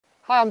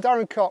Hi, I'm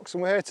Darren Cox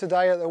and we're here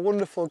today at the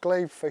wonderful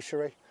Glebe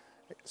fishery.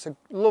 It's a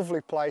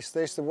lovely place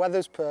this, the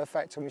weather's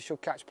perfect and we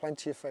should catch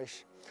plenty of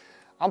fish.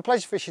 I'm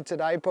pleasure fishing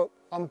today, but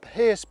I'm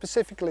here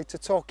specifically to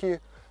talk to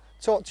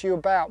you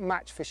about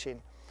match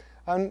fishing.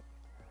 And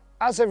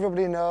as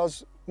everybody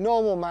knows,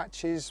 normal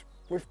matches,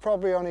 we've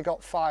probably only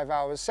got 5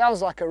 hours.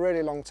 Sounds like a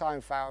really long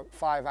time,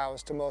 5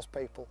 hours to most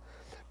people.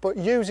 But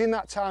using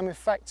that time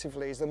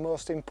effectively is the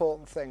most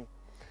important thing.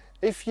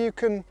 If you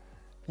can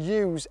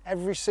use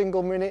every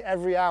single minute,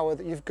 every hour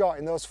that you've got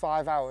in those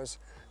 5 hours,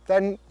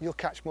 then you'll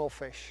catch more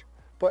fish.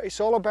 But it's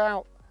all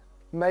about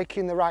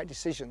making the right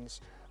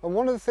decisions. And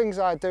one of the things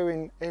I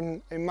do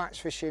in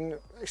match fishing,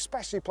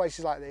 especially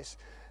places like this,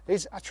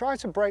 is I try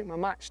to break my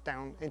match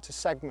down into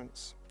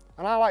segments.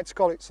 And I like to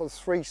call it sort of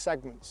 3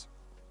 segments.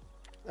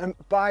 And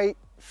by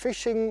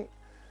fishing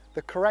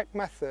the correct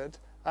method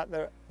at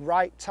the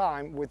right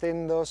time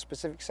within those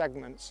specific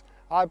segments,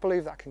 I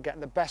believe that I can get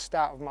the best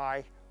out of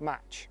my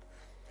match.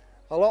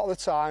 A lot of the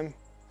time,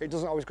 it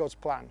doesn't always go to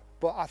plan,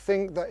 but I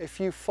think that if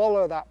you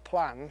follow that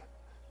plan,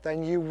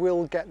 then you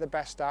will get the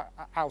best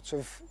out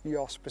of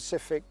your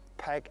specific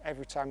peg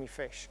every time you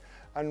fish.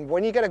 And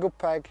when you get a good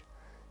peg,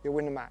 you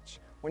win the match.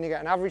 When you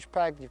get an average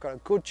peg, you've got a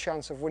good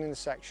chance of winning the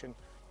section.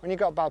 When you've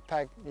got a bad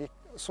peg,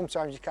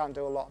 sometimes you can't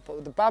do a lot, but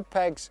with the bad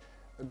pegs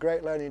are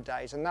great learning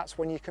days, and that's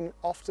when you can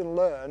often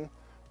learn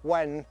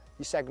when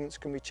your segments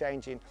can be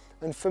changing.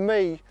 And for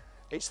me,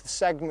 it's the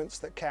segments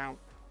that count.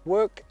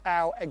 Work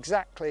out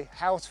exactly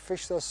how to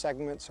fish those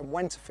segments and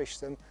when to fish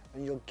them,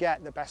 and you'll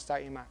get the best out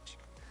of your match.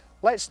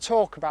 Let's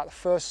talk about the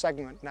first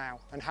segment now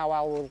and how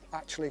I will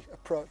actually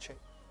approach it.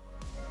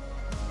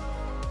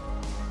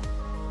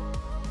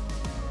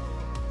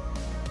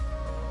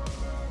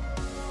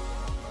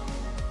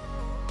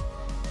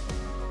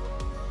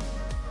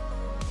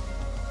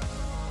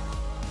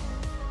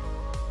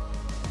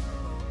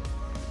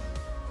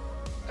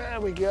 There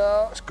we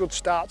go, it's a good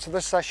start to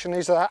the session,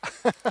 is that?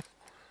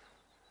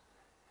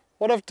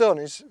 What I've done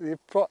is, you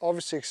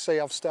obviously see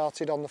I've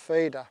started on the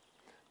feeder.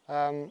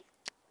 A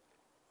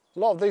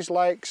lot of these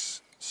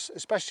lakes,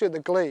 especially at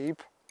the Glebe,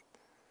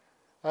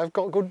 have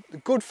got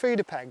good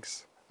feeder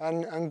pegs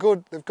and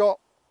they've got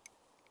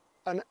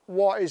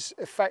what is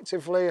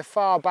effectively a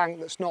far bank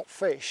that's not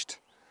fished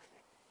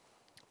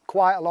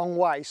quite a long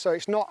way. So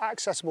it's not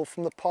accessible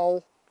from the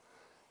pole,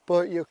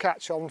 but you'll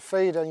catch on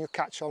feeder and you'll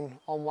catch on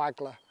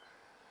waggler.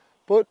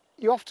 But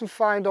you often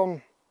find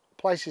on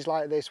places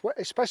like this,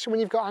 especially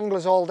when you've got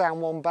anglers all down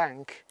one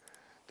bank,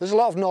 there's a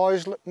lot of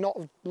noise, not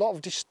a lot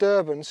of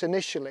disturbance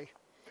initially.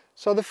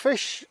 So the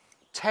fish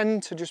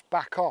tend to just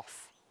back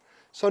off.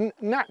 So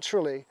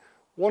naturally,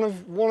 one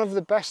of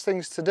the best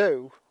things to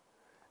do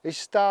is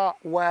start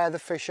where the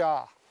fish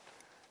are.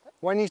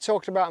 When you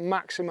talked about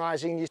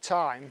maximising your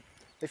time,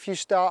 if you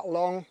start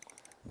long,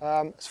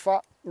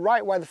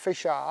 right where the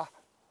fish are,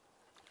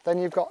 then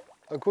you've got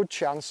a good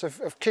chance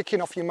of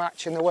kicking off your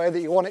match in the way that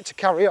you want it to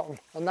carry on,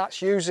 and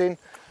that's using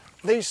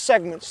these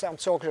segments that I'm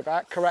talking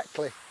about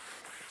correctly.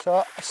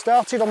 So I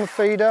started on the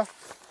feeder,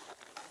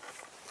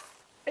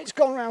 it's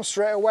gone round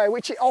straight away,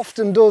 which it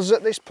often does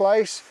at this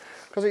place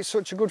because it's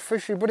such a good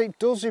fishery, but it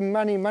does in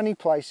many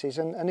places,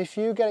 and if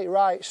you get it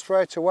right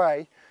straight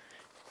away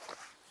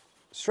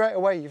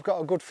you've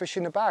got a good fish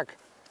in the bag.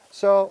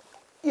 So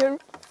you're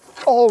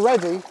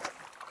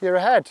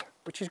ahead,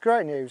 which is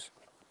great news.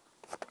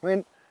 I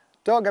mean,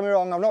 don't get me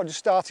wrong, I've not just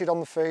started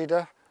on the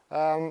feeder.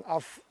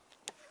 I've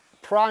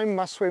primed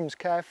my swims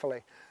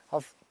carefully.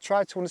 I've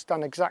tried to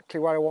understand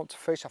exactly where I want to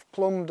fish. I've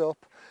plumbed up.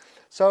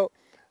 So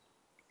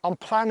I'm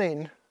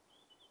planning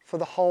for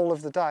the whole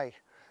of the day.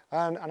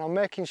 And I'm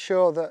making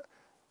sure that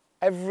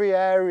every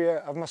area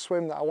of my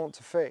swim that I want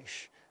to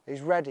fish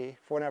is ready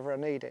for whenever I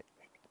need it.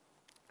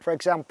 For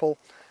example,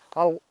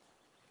 I'll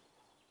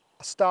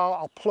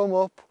plumb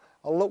up,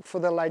 I'll look for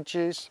the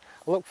ledges,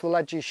 I'll look for the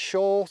ledges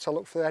short, I'll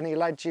look for any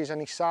ledges,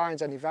 any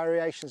signs, any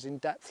variations in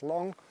depth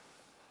long,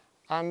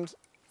 and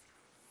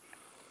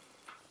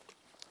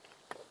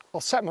I'll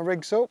set my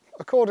rigs up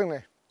accordingly.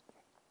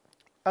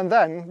 And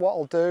then what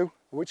I'll do,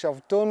 which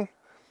I've done,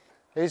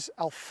 is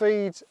I'll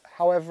feed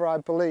however I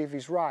believe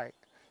is right.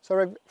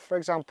 So for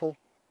example,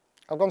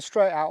 I've gone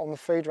straight out on the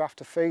feeder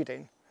after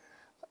feeding.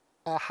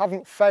 I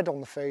haven't fed on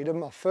the feeder,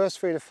 my first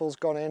feeder full's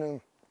gone in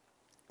and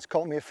it's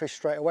caught me a fish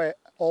straight away.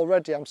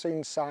 Already I'm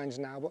seeing signs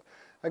now, but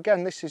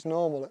again, this is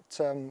normal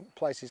at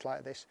places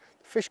like this.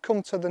 The fish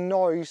come to the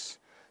noise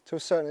to a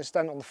certain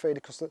extent on the feeder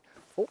because,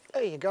 oh,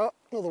 there you go,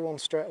 another one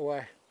straight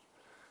away,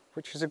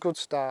 which is a good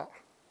start.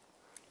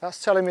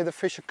 That's telling me the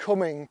fish are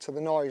coming to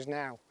the noise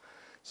now.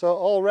 So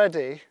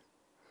already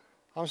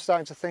I'm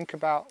starting to think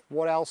about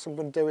what else I'm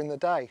going to do in the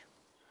day.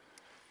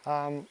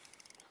 I've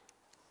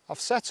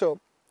set up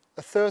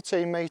a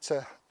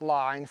 13-metre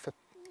line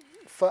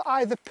for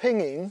either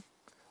pinging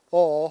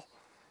or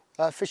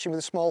fishing with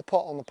a small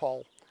pot on the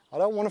pole. I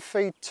don't want to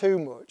feed too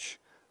much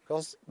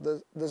because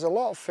there's a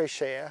lot of fish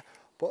here,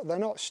 but they're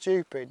not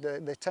stupid,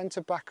 they tend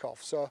to back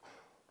off. So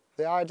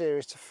the idea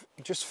is to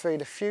just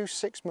feed a few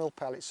 6mm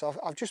pellets. So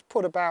I've just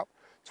put about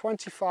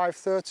 25,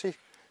 30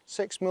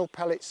 6mm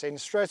pellets in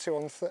straight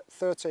on the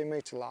 13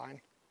 metre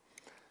line,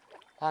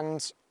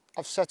 and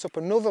I've set up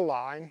another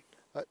line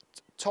at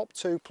top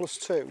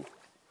 2+2,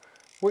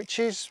 which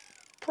is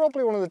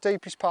probably one of the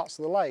deepest parts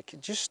of the lake.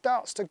 It just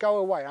starts to go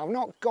away. I've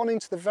not gone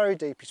into the very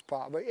deepest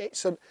part, but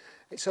it's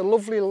a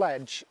lovely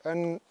ledge,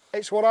 and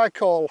it's what I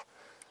call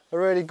a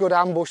really good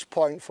ambush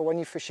point for when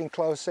you're fishing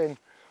close in.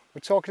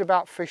 We're talking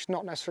about fish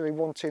not necessarily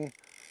wanting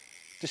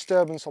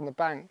disturbance on the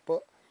bank,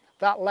 but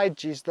that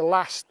ledge is the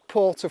last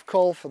port of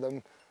call for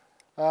them.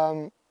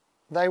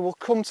 They will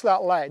come to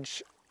that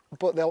ledge,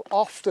 but they'll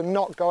often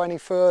not go any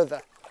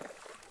further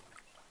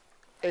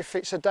if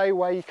it's a day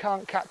where you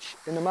can't catch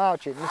in the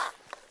margins.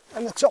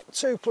 And the top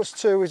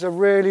 2+2 is a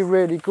really,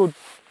 really good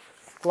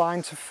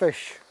line to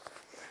fish.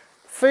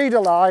 Feeder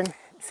line,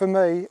 for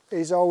me,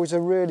 is always a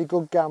really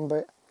good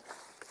gambit.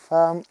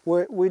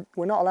 We're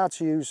not allowed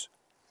to use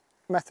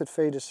method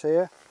feeders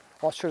here.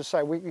 Or should I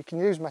say, we can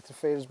use method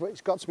feeders, but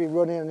it's got to be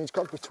running and it's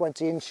got to be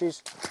 20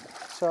 inches.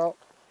 So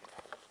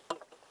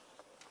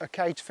a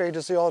cage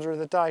feeder's the order of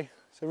the day.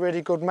 It's a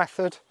really good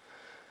method.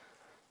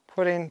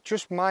 Put in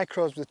just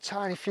micros with a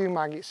tiny few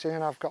maggots in,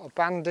 and I've got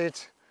a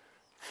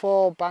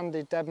 4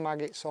 banded dead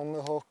maggots on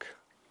the hook.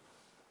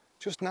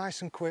 Just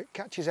nice and quick,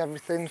 catches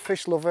everything,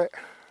 fish love it.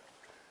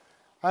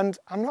 And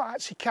I'm not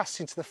actually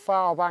casting to the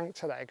far bank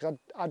today because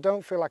I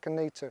don't feel like I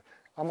need to.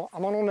 I'm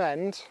on an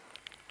end,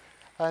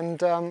 and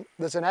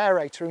there's an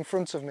aerator in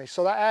front of me.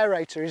 So that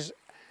aerator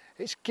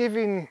it's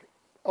giving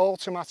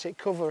automatic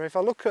cover. If I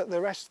look at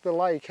the rest of the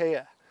lake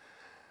here,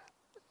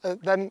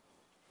 then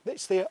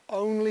it's the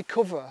only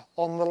cover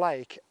on the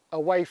lake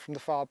away from the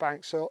far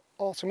bank, so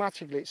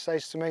automatically it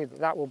says to me that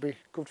that will be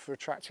good for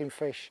attracting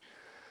fish.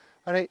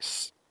 And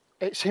it's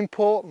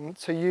important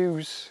to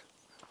use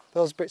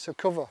those bits of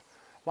cover.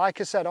 Like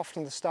I said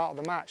often at the start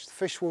of the match, the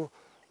fish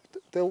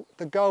they'll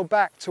go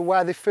back to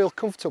where they feel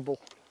comfortable.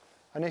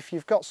 And if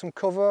you've got some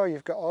cover,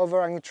 you've got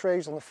overhanging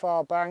trees on the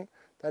far bank,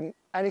 then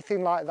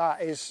anything like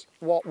that is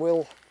what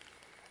will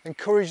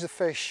encourage the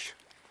fish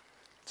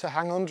to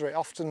hang under it.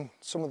 Often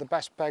some of the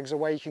best pegs are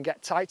where you can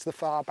get tight to the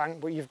far bank,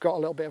 but you've got a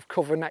little bit of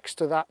cover next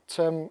to that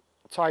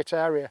tight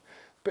area.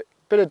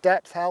 Bit of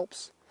depth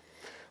helps.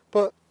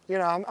 But you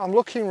know, I'm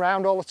looking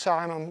around all the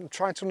time. I'm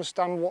trying to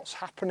understand what's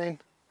happening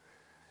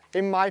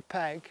in my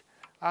peg,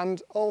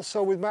 and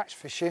also with match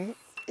fishing,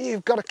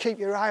 you've got to keep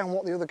your eye on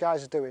what the other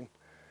guys are doing.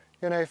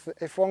 You know,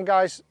 if one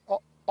guy's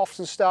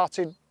often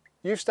started,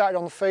 you've started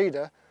on the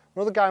feeder,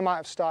 another guy might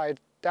have started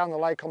down the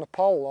lake on the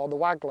pole or the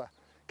waggler.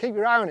 Keep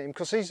your eye on him,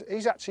 because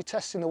he's actually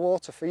testing the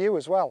water for you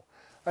as well.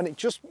 And it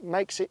just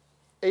makes it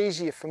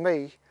easier for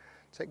me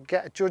to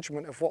get a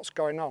judgment of what's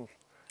going on.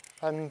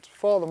 And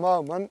for the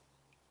moment,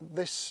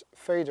 this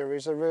feeder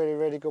is a really,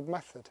 really good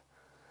method.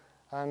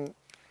 And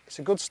it's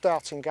a good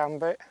starting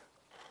gambit.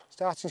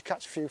 Starting to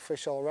catch a few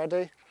fish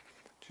already.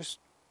 Just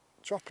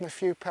dropping a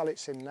few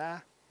pellets in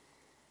there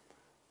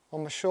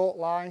on the short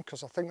line,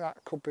 because I think that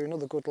could be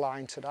another good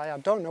line today. I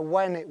don't know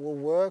when it will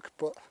work,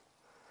 but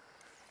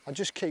I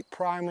just keep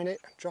priming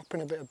it,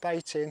 dropping a bit of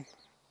bait in,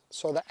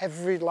 so that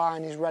every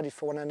line is ready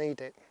for when I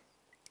need it.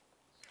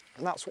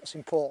 And that's what's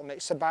important.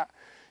 It's about,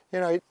 you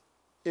know,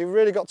 you've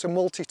really got to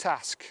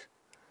multitask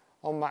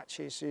on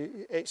matches.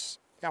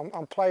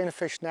 I'm playing a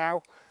fish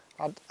now,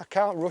 I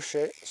can't rush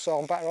it, so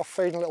I'm better off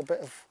feeding a little bit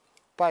of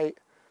bait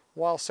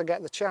whilst I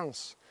get the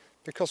chance.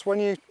 Because when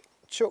you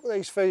chuck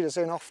these feeders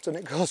in, often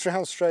it goes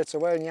round straight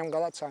away and you haven't got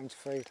that time to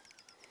feed.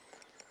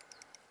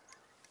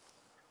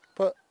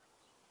 But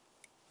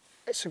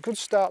it's a good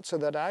start to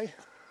the day.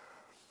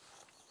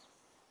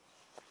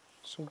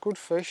 Some good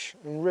fish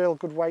and real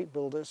good weight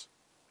builders.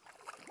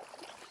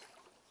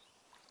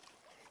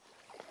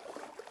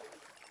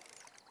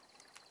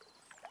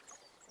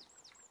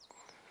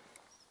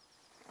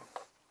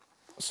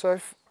 So,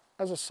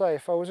 as I say,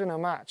 if I was in a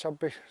match, I'd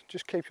be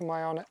just keeping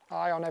my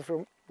eye on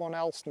everyone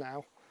else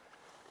now.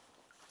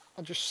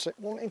 I'd just sit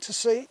wanting to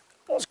see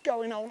what's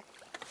going on.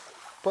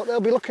 But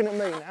they'll be looking at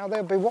me now,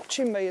 they'll be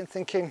watching me and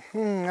thinking,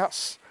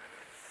 that's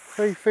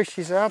 3 fish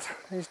he's had,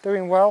 he's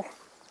doing well.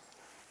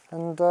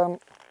 And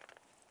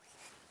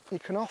you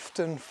can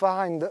often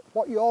find that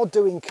what you're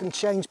doing can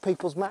change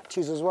people's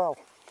matches as well.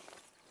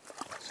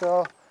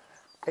 So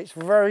it's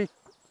very,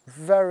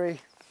 very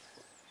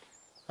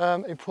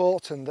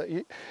important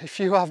that if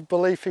you have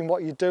belief in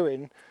what you're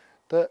doing,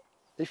 that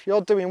if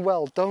you're doing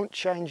well, don't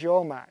change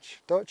your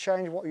match. Don't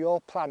change what your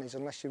plan is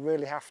unless you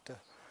really have to.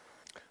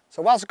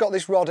 So whilst I've got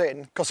this rod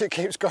in, because it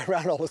keeps going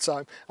around all the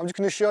time, I'm just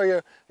going to show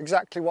you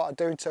exactly what I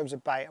do in terms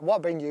of bait and what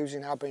I've been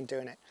using, how I've been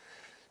doing it.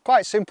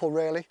 Quite simple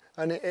really,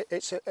 and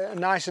it's a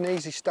nice and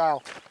easy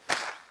style.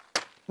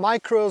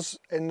 Micros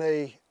in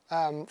the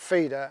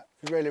feeder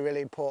is really,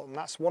 really important.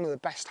 That's one of the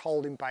best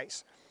holding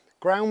baits.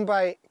 Ground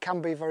bait can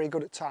be very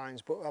good at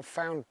times, but I've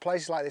found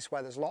places like this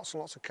where there's lots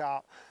and lots of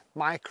carp,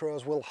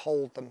 micros will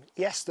hold them.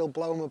 Yes, they'll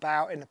blow them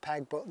about in the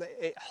peg, but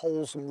it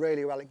holds them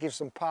really well. It gives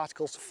them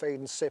particles to feed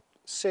and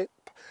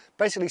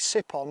basically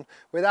sip on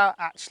without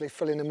actually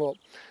filling them up.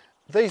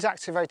 These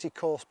activated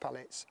coarse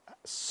pellets,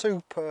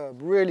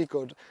 superb, really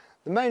good.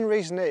 The main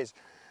reason is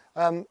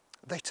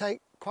they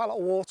take quite a lot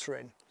of water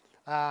in.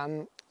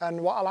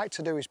 And what I like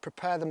to do is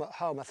prepare them at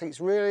home. I think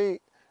it's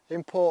really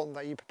important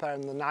that you prepare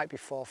them the night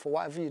before for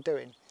whatever you're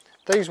doing.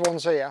 These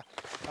ones here,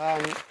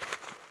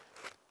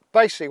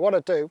 basically what I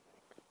do,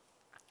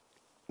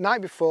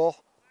 night before,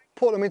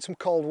 put them in some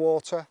cold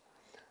water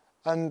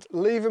and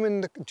leave them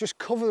in just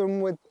cover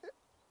them with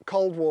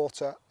cold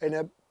water in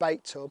a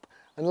bait tub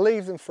and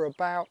leave them for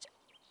about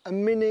a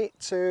minute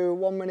to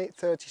 1 minute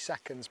 30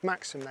 seconds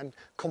maximum, then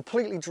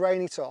completely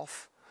drain it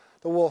off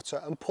the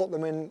water and put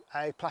them in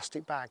a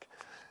plastic bag.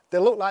 They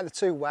look like they're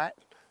too wet,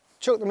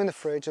 chuck them in the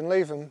fridge and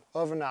leave them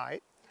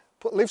overnight,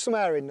 leave some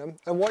air in them,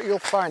 and what you'll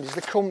find is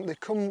they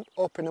come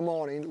up in the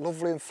morning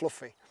lovely and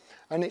fluffy.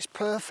 And it's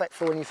perfect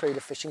for when you feed a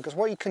fishing, because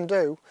what you can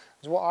do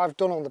is what I've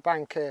done on the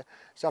bank here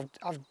is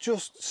I've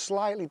just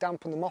slightly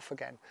dampened them off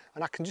again,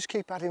 and I can just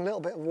keep adding a little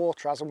bit of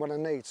water as and when I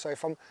need. So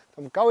if I'm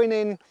going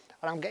in and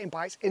I'm getting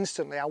bites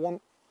instantly, I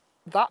want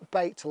that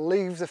bait to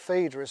leave the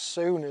feeder as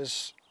soon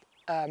as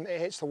it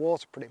hits the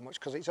water pretty much,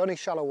 because it's only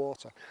shallow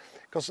water,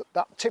 because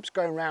that tip's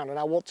going round and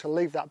I want to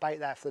leave that bait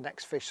there for the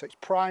next fish, so it's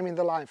priming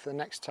the line for the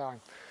next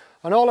time.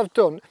 And all I've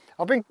done,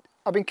 I've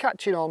been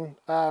catching on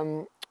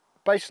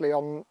basically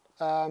on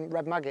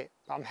red maggot.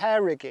 I'm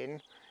hair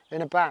rigging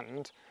in a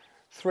band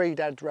 3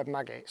 dead red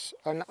maggots,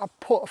 and I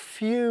put a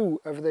few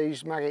of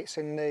these maggots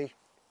in the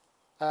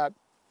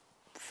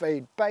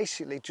feed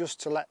basically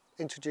just to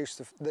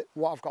introduce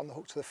what I've got on the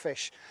hook to the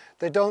fish.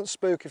 They don't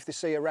spook if they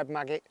see a red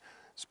maggot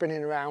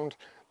spinning around,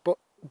 but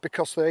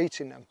because they're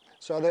eating them,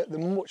 so they're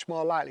much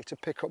more likely to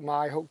pick up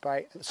my hook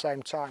bait at the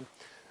same time.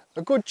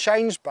 A good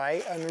change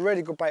bait, and a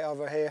really good bait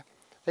over here,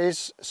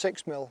 is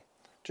 6mm.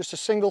 Just a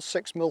single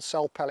 6mm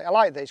cell pellet. I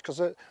like these because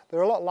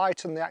they're a lot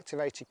lighter than the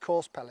activated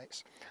coarse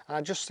pellets, and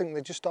I just think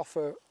they just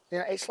offer, you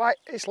know, it's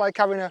like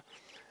having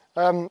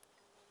a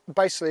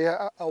basically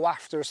a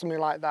wafter or something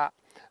like that,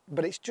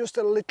 but it's just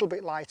a little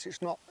bit lighter.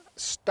 It's not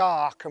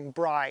stark and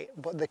bright,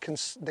 but they can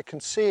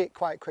see it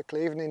quite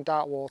quickly even in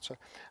dark water,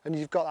 and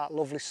you've got that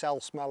lovely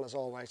cell smell as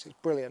always. It's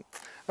brilliant.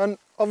 And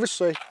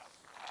obviously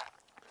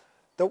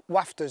the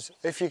wafters,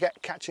 if you get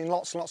catching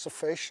lots and lots of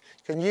fish,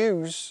 you can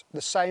use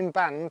the same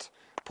band,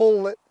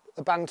 pull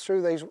the band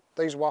through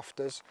these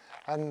wafters,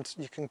 and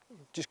you can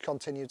just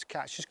continue to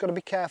catch. Just got to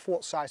be careful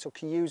what size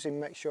hook you're using,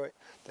 make sure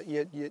that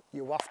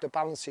your wafter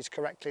balances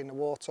correctly in the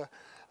water.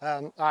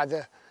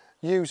 Either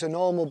use a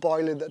normal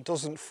boiler that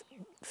doesn't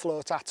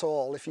float at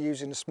all if you're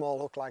using a small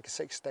hook like a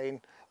 16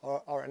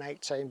 or an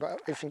 18, but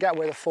if you get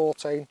with a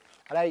 14,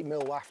 an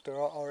 8mm wafter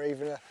or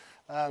even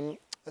a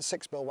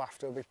 6mm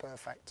wafter will be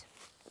perfect.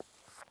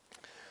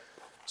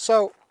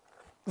 So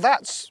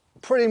that's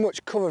pretty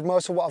much covered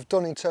most of what I've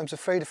done in terms of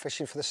feeder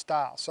fishing for the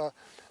start. So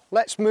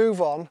let's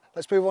move on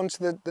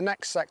to the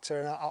next sector,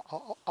 and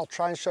I'll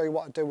try and show you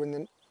what I do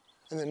in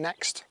the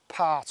next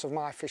part of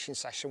my fishing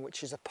session,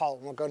 which is a pole,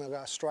 and we're going to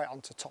go straight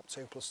on to top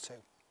 2+2.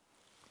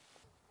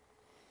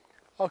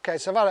 Okay,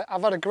 so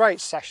I've had a great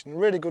session,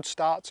 really good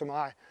start to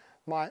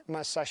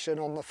my session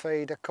on the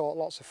feed. I caught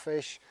lots of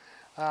fish,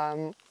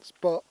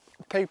 but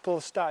people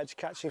have started to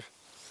catch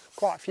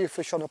quite a few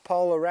fish on a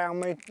pole around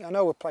me. I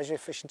know we're pleasure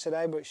fishing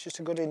today, but it's just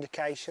a good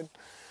indication.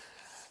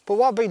 But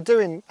what I've been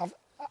doing,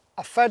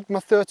 I fed my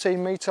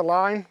 13-metre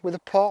line with a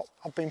pot.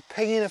 I've been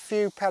pinging a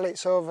few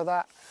pellets over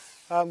that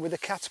with a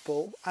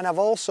catapult, and I've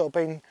also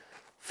been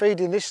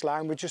feeding this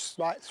line with just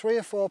like 3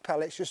 or 4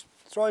 pellets, just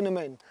throwing them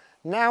in.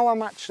 Now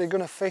I'm actually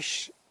going to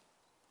fish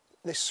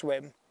this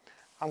swim.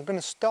 I'm going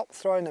to stop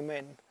throwing them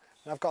in,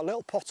 and I've got a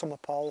little pot on my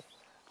pole,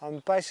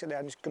 and basically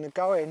I'm just going to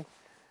go in,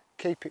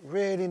 keep it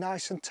really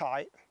nice and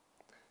tight,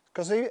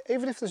 because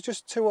even if there's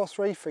just 2 or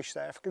 3 fish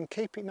there, if I can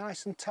keep it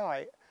nice and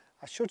tight,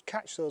 I should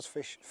catch those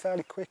fish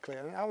fairly quickly.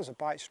 And that was a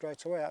bite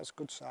straight away, that was a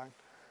good sign.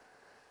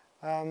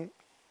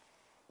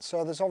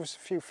 So there's obviously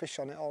a few fish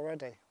on it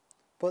already,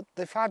 but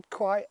they've had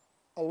quite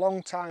a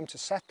long time to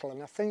settle,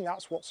 and I think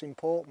that's what's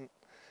important,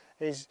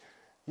 is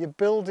you're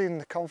building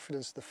the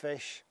confidence of the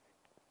fish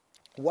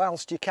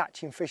whilst you're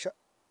catching fish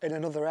in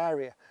another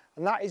area.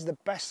 And that is the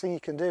best thing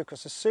you can do,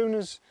 because as soon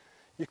as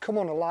you come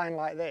on a line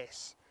like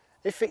this,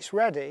 if it's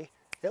ready,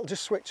 it'll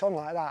just switch on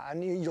like that,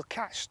 and you'll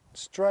catch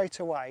straight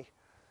away.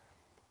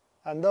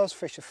 And those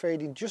fish are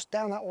feeding just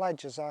down that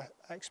ledge, as I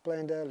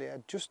explained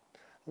earlier.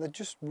 They're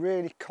just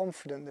really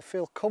confident. They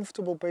feel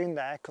comfortable being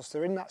there because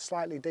they're in that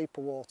slightly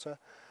deeper water.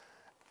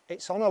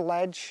 It's on a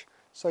ledge,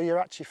 so you're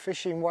actually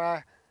fishing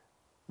where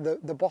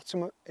the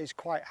bottom is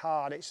quite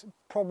hard. It's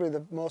probably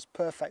the most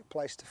perfect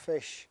place to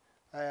fish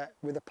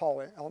with a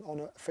pole on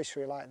a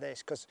fishery like this,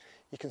 because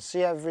you can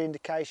see every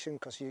indication,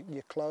 because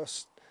you're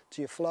close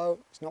to your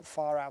float. It's not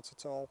far out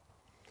at all.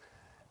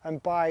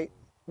 And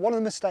one of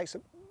the mistakes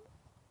that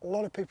a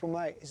lot of people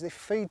make is they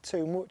feed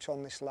too much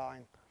on this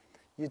line.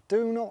 You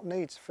do not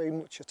need to feed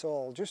much at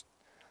all. Just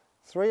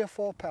 3 or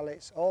 4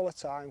 pellets all the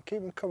time.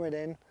 Keep them coming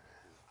in.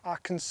 I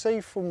can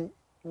see from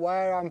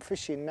where I'm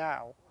fishing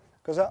now,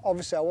 because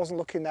obviously I wasn't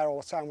looking there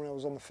all the time when I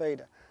was on the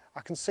feeder,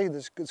 I can see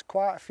there's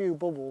quite a few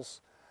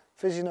bubbles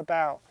fizzing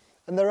about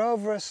and they're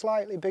over a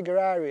slightly bigger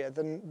area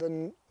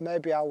than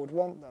maybe I would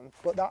want them.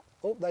 But that,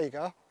 oh, there you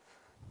go.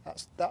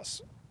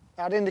 That's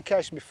I had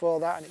indication before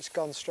that, and it's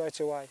gone straight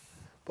away.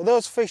 But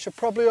those fish are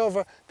probably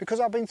over, because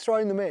I've been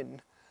throwing them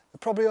in, they're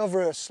probably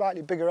over a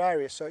slightly bigger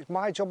area. So it's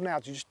my job now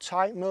to just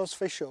tighten those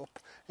fish up,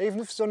 even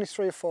if there's only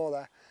 3 or 4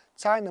 there.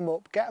 Tighten them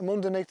up, get them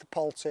underneath the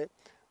pole tip,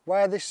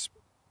 where this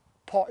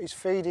pot is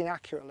feeding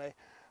accurately,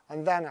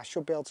 and then I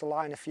should be able to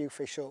line a few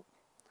fish up.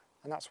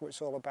 And that's what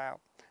it's all about.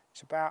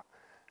 It's about,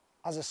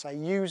 as I say,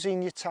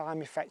 using your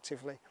time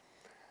effectively.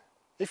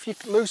 If you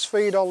loose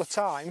feed all the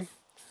time,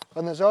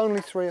 and there's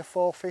only 3 or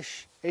 4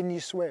 fish in your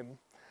swim,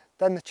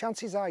 then the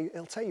chances are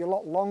it'll take you a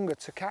lot longer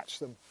to catch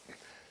them.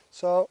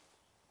 So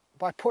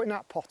by putting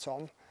that pot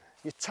on,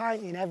 you're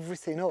tightening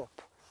everything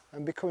up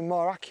and becoming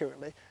more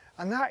accurately,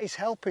 and that is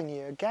helping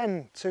you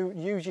again to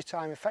use your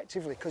time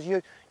effectively, because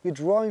you're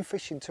drawing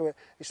fish into it.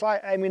 It's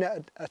like aiming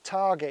at a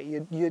target.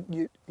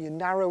 You're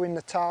narrowing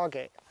the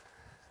target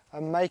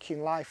and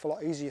making life a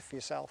lot easier for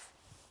yourself.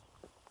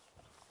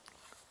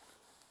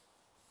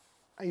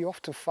 And you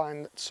often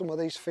find that some of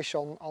these fish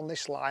on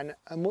this line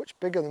are much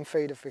bigger than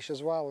feeder fish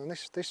as well, and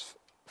this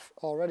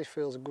already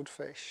feels a good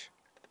fish.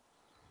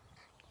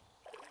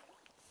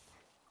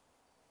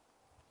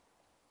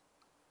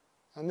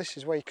 And this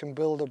is where you can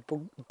build a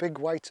big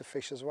weight of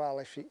fish as well.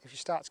 If you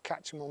start to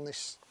catch them on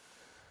this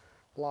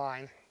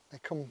line, they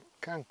can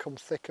come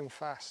thick and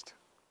fast.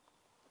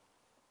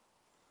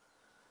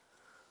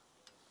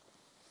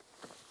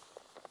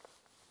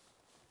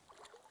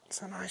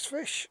 It's a nice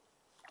fish.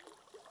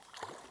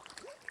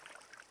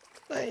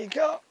 There you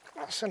go.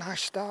 That's a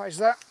nice start, is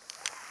that?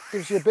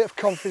 Gives you a bit of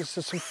confidence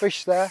there's some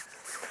fish there.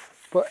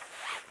 But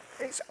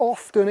it's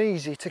often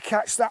easy to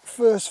catch that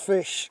first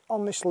fish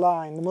on this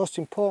line. The most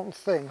important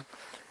thing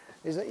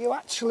is that you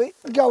actually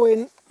go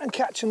in and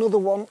catch another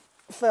one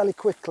fairly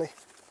quickly,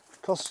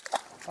 because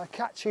by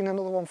catching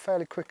another one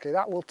fairly quickly,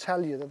 that will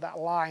tell you that that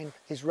line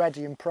is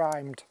ready and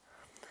primed.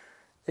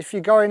 If you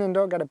go in and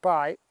don't get a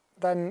bite,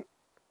 then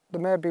there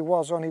maybe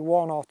was only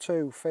 1 or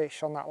 2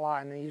 fish on that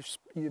line, and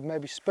you've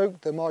maybe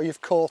spooked them or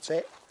you've caught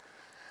it,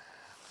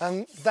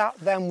 and that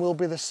then will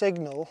be the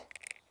signal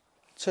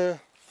to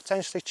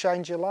potentially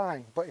change your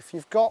line. But if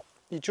you've got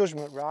your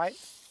judgment right,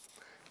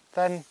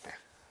 then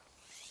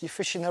you're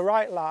fishing the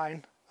right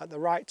line at the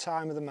right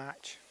time of the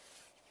match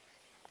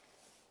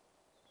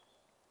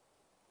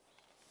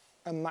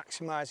and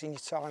maximising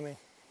your timing.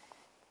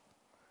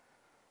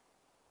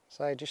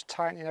 So just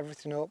tightening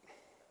everything up,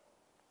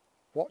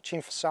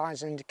 watching for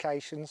signs and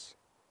indications.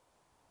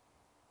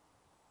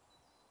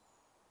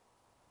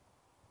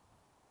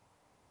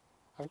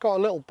 I've got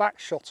a little back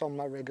shot on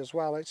my rig as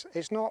well.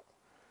 It's not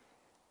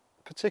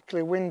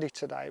particularly windy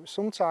today, but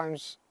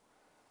sometimes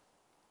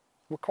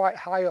we're quite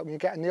high up and you're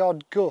getting the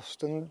odd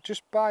gust, and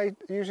just by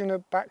using a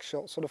back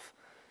shot sort of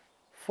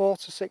 4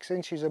 to 6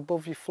 inches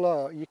above your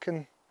float, you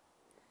can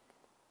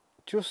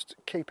just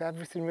keep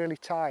everything really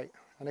tight.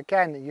 And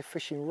again, you're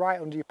fishing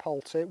right under your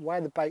pole tip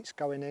where the bait's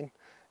going in.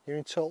 You're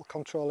in total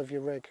control of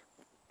your rig.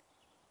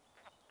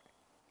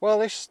 Well,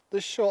 this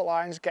short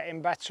line's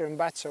getting better and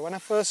better. When I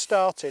first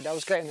started, I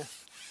was getting a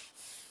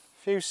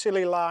few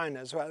silly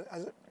liners. Well,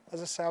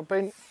 as I say, I've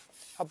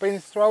been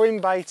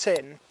throwing bait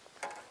in.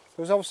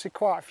 There was obviously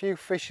quite a few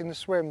fish in the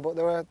swim, but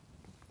they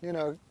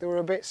were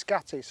a bit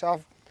scatty.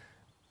 So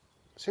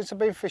since I've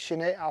been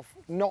fishing it, I've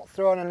not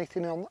thrown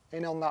anything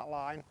in on that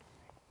line,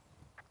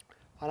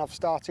 and I've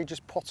started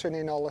just potting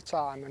in all the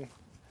time, and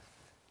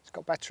it's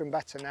got better and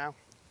better now.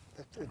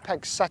 The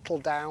pegs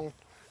settled down,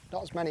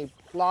 not as many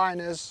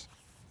liners,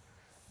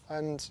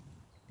 and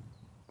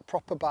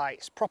proper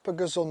bites, proper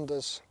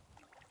gazunders.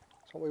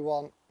 That's what we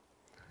want.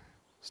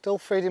 Still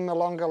feeding the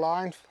longer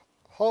line.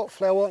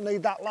 Hopefully I won't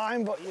need that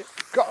line, but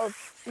you've got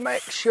to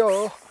make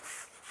sure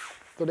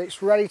that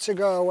it's ready to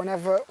go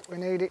whenever we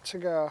need it to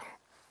go.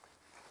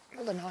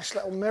 Another nice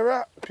little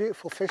mirror.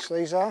 Beautiful fish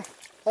these are.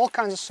 All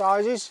kinds of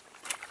sizes.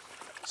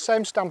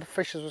 Same stamp of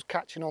fish as was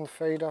catching on the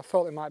feeder. I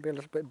thought they might be a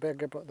little bit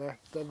bigger, but they're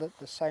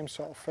the same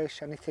sort of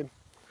fish. Anything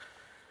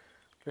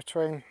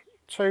between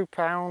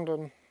 £2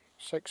 and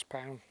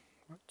 £6.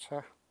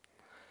 But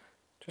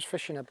just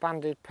fishing a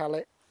banded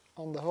pellet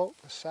on the hook,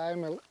 the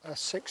same, a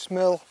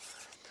 6mm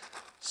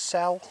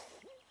cell.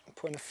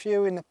 Putting a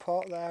few in the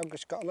pot there. I've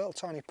just got a little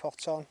tiny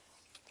pot on.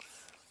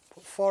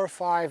 Put 4 or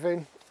 5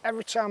 in.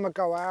 Every time I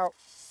go out,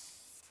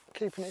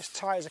 keeping it as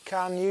tight as I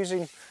can.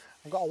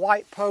 I've got a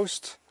white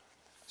post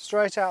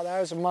straight out there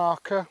as a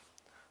marker.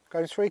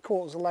 Going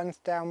 3/4 of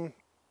length down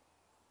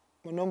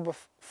my number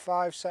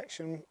 5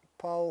 section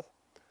pole.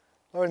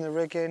 Lowering the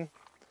rig in.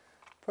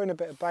 Putting a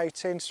bit of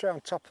bait in straight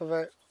on top of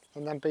it,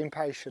 and then being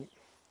patient.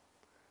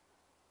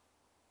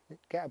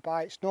 Get a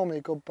bite. It's normally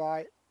a good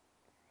bite.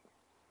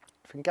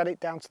 If you can get it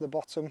down to the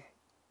bottom,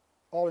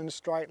 all in a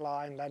straight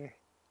line, then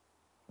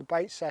the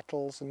bait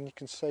settles and you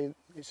can see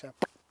it's a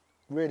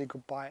really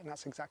good bite, and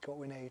that's exactly what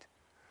we need.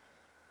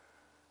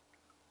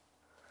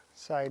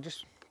 So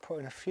just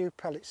putting a few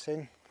pellets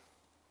in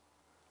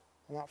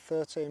on that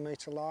 13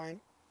 metre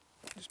line,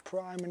 just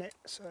priming it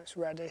so it's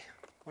ready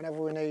whenever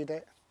we need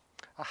it.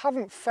 I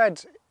haven't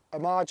fed a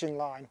margin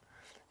line.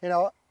 You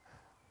know,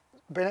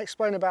 been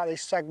explaining about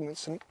these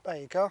segments, and there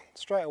you go,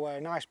 straight away,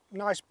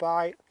 nice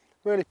bite,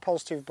 really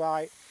positive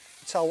bite.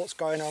 You tell what's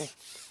going on. You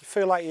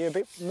feel like you're a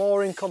bit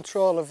more in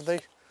control of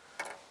the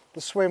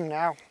swim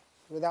now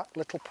with that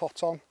little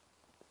pot on.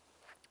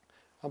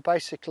 And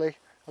basically,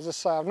 as I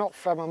say, I've not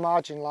fed my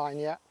margin line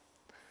yet,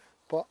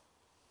 but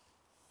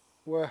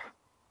we're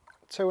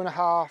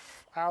 2.5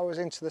 hours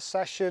into the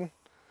session,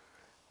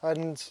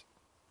 and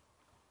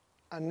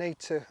I need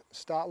to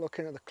start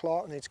looking at the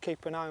clock. I need to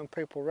keep an eye on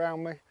people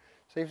around me,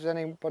 see if there's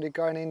anybody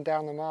going in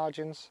down the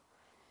margins.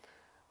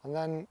 And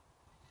then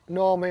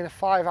normally in a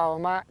 5-hour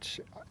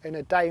match, in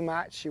a day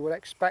match, you would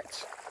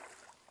expect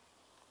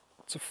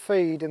to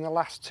feed in the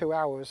last 2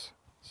 hours.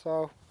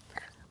 So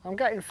I'm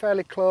getting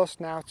fairly close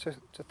now to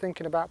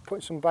thinking about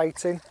putting some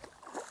bait in,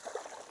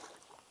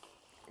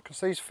 because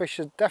these fish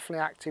are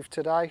definitely active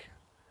today,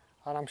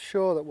 and I'm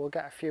sure that we'll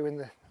get a few in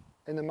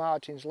the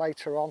margins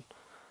later on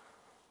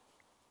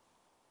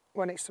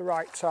when it's the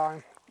right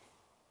time.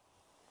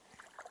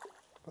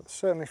 But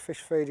certainly fish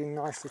feeding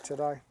nicely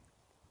today.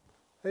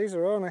 These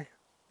are only,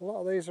 a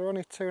lot of these are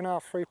only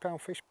 2.5, 3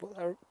 pound fish, but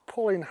they're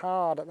pulling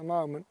hard at the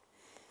moment.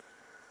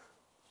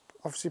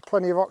 Obviously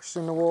plenty of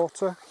oxygen in the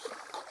water.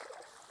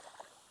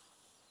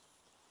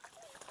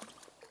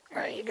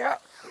 There you go,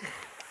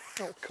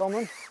 not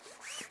common.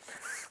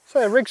 So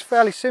the rig's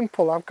fairly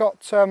simple. I've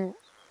got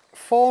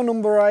 4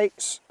 number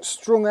 8s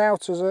strung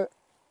out as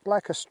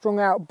like a strung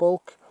out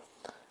bulk,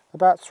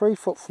 about 3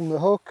 foot from the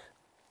hook.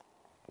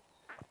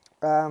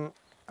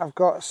 I've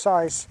got a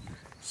size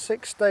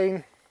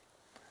 16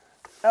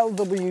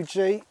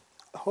 LWG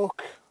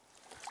hook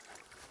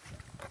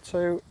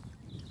to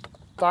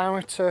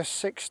diameter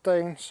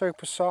 16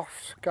 super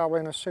soft,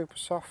 Galena super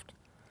soft,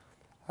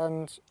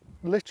 and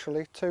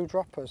literally 2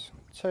 droppers,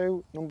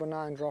 2 number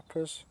 9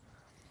 droppers.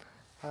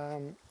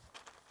 I've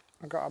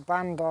got a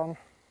band on,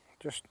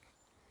 just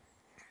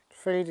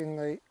feeding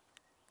the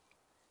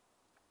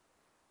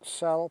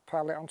cell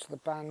pellet onto the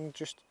band,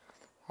 just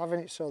having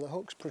it so the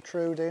hook's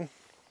protruding.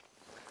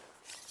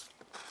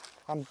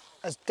 I'm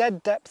as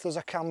dead depth as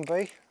I can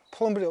be,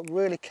 plumb it up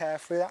really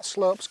carefully. That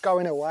slope's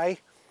going away,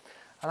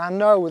 and I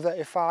know that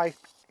if I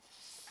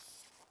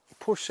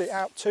push it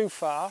out too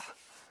far,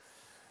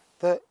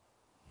 that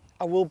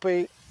I will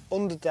be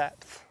under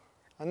depth,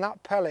 and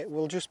that pellet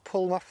will just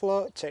pull my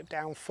float tip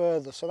down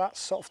further. So that's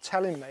sort of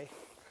telling me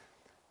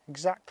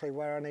exactly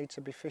where I need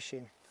to be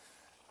fishing.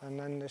 And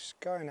then just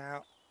going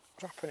out,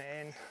 dropping it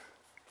in,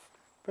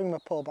 bring my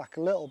pull back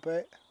a little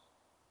bit,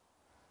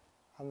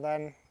 and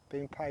then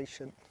being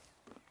patient.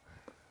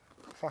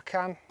 If I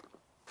can,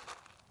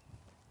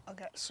 I'll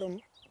get some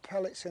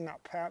pellets in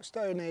that pouch.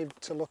 Don't need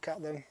to look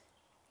at them.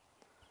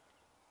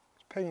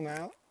 Just ping them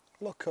out,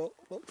 look up,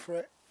 look for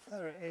it.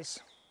 There it is.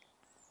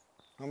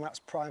 And that's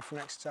prime for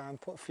next time.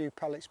 Put a few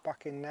pellets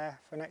back in there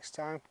for next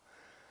time.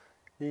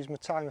 Use my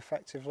time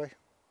effectively.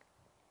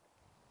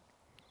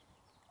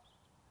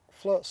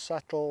 Float's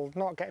settled,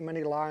 not getting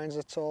many lines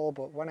at all,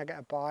 but when I get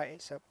a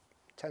bite, it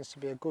tends to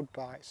be a good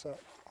bite. So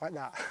like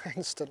that,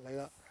 instantly,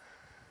 that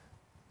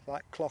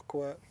like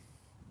clockwork.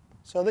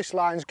 So this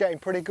line's getting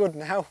pretty good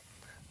now.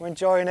 I'm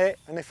enjoying it,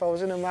 and if I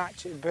was in a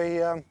match, it'd be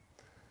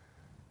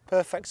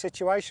perfect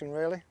situation,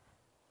 really.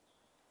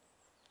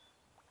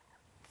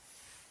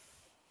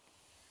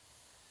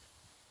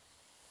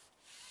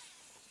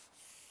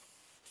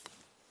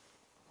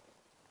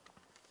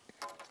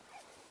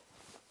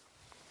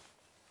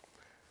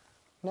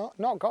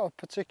 Not got a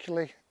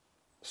particularly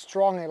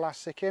strong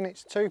elastic in.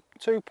 It's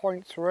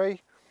 2.3.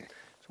 It's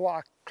what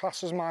I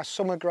class as my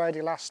summer grade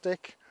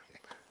elastic.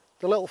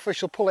 The little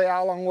fish will pull it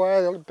out a long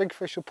way, the big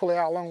fish will pull it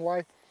out a long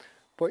way.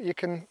 But you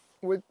can,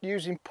 with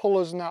using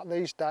pullers and that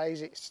these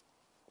days, it's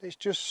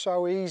just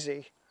so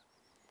easy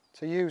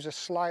to use a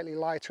slightly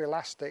lighter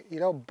elastic. You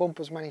don't bump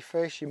as many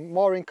fish, you're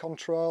more in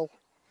control,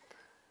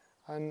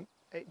 and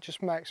it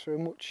just makes for a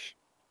much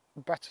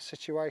better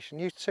situation.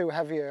 Use too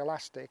heavier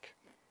elastic,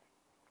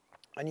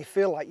 and you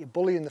feel like you're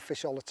bullying the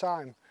fish all the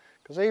time,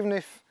 because even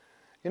if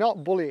you're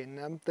not bullying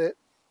them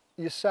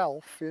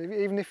yourself,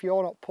 even if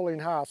you're not pulling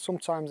hard,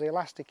 sometimes the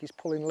elastic is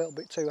pulling a little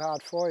bit too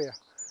hard for you.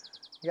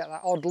 You get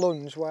that odd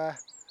lunge where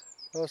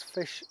those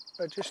fish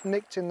are just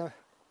nicked in the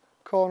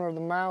corner of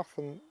the mouth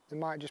and they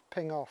might just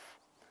ping off.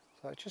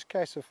 So it's just a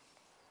case of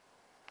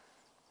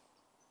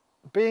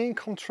being in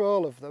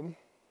control of them,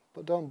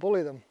 but don't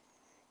bully them.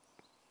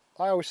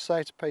 I always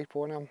say to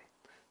people when I'm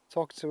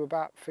talking to them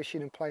about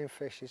fishing and playing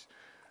fish is,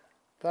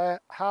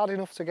 they're hard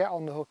enough to get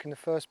on the hook in the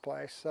first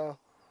place, so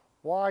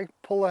why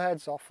pull their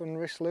heads off and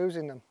risk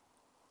losing them?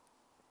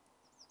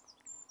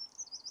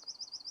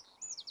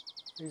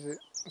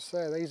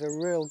 These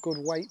are real good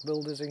weight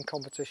builders in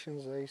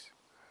competitions, these.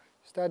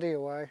 Steady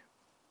away.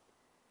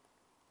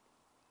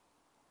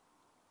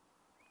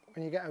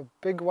 When you get a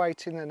big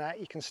weight in the net,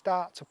 you can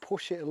start to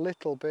push it a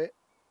little bit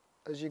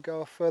as you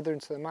go further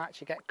into the match.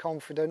 You get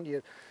confident,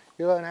 you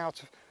learn how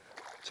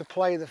to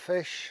play the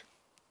fish,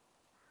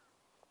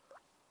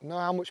 know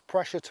how much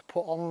pressure to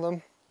put on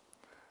them,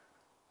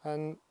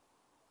 and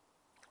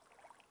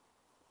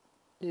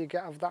you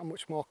have that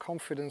much more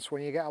confidence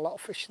when you get a lot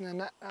of fish in the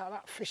net.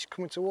 That fish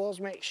coming towards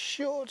me, it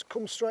should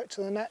come straight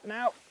to the net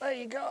now. There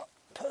you go,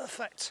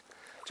 perfect.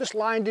 Just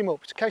lined him up.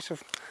 It's a case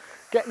of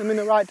getting them in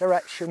the right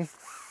direction,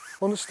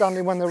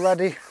 understanding when they're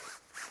ready,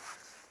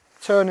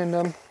 turning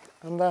them,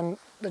 and then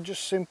they're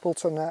just simple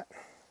to net.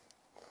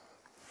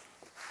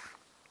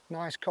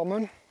 Nice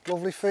common,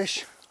 lovely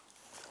fish.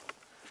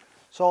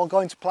 It's all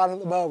going to plan at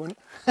the moment.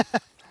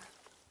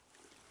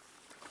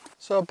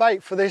 So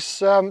bait for this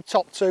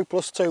top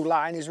 2+2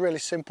 line is really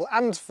simple,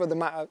 and for the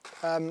matter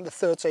the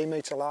 13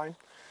 metre line.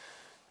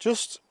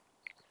 Just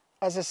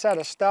as I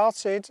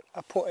said,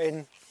 I put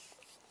in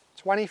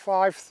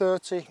 25,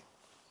 30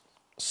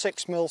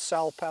 6mm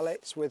cell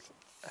pellets with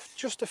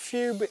just a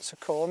few bits of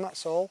corn,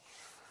 that's all.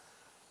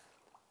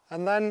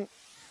 And then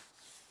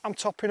I'm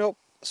topping up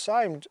the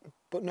same,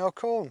 but no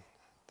corn.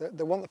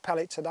 They want the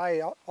pellet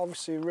today,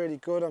 obviously really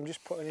good. I'm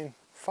just putting in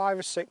 5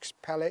 or 6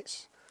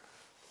 pellets,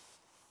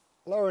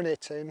 lowering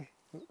it in.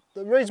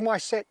 The reason why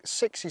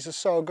 6s are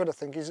so good, I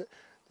think, is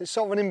it's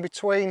sort of an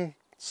in-between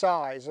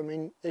size. I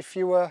mean, if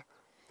you were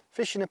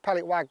fishing a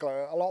pellet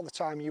waggler, a lot of the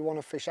time you want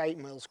to fish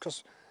 8mm,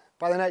 because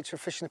by the nature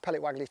of fishing a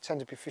pellet waggler, you tend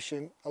to be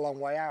fishing a long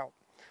way out.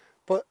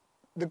 But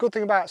the good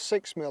thing about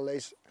 6mm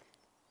is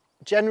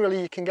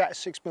generally you can get a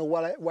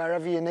 6mm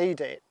wherever you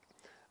need it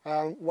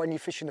when you're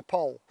fishing a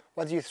pole.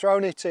 Whether you're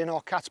throwing it in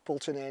or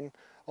catapulting in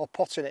or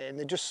potting it in,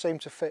 they just seem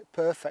to fit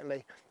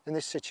perfectly in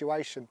this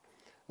situation.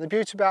 And the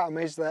beauty about them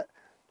is that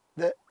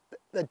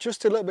they're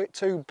just a little bit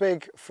too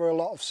big for a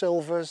lot of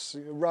silvers,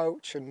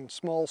 roach and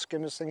small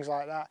skimmers, things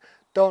like that.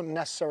 Don't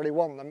necessarily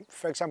want them.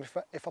 For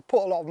example, if I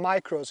put a lot of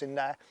micros in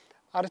there,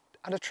 I'd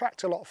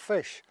attract a lot of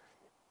fish,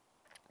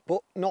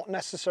 but not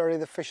necessarily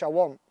the fish I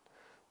want.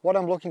 What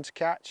I'm looking to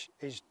catch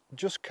is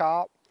just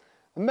carp,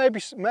 and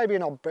maybe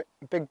not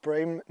big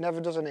bream.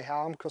 Never does any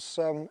harm, because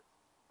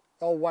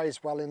all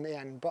weighs well in the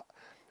end. But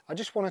I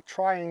just want to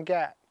try and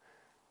get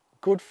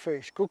good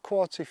fish, good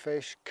quality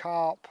fish,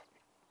 carp,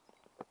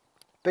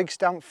 big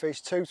stamp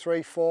fish, 2,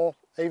 3, 4,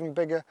 even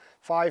bigger,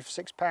 5,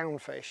 6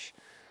 pound fish,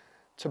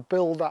 to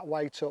build that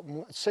weight up.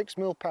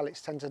 6mm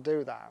pellets tend to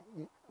do that.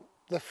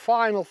 The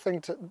final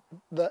thing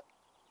that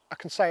I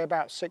can say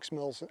about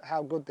 6mm,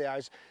 how good they are,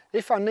 is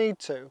if I need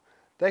to,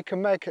 they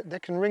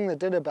can ring the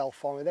dinner bell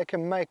for me. They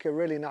can make a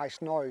really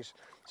nice noise.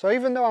 So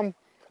even though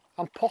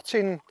I'm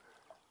potting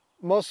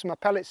most of my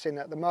pellets in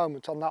at the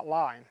moment on that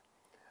line,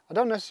 I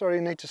don't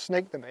necessarily need to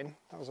sneak them in.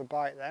 That was a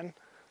bite then.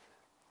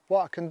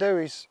 What I can do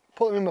is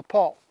put them in my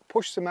pot,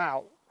 push them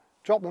out,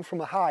 drop them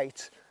from a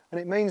height, and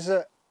it means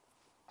that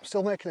I'm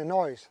still making a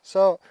noise.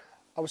 So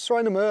I was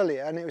throwing them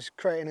earlier and it was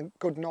creating a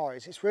good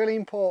noise. It's really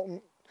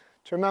important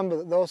to remember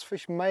that those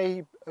fish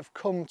may have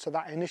come to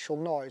that initial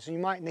noise, and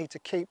you might need to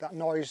keep that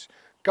noise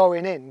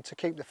going in to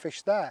keep the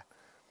fish there.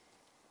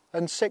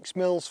 And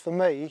 6mm for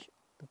me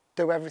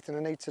do everything I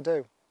need to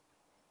do.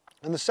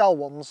 And the cell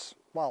ones,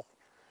 well,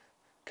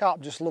 carp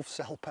just love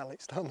cell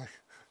pellets, don't they?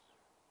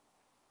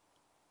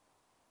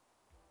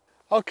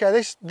 Okay,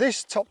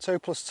 this top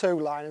 2+2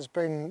 line has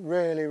been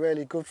really,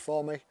 really good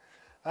for me.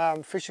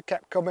 Fish have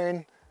kept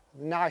coming,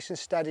 nice and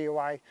steady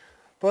away.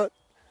 But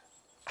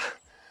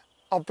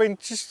I've been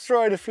just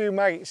throwing a few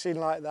mates in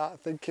like that,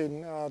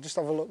 thinking, oh, I'll just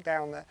have a look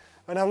down there.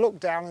 And I look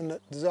down and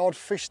there's odd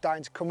fish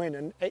starting to come in,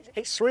 and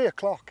it's 3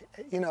 o'clock.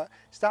 You know,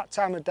 it's that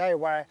time of day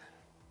where,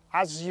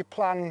 as your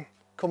plan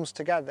comes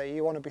together,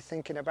 you want to be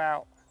thinking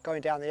about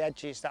going down the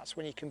edges. That's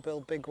when you can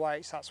build big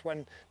weights. That's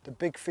when the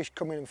big fish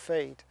come in and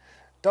feed.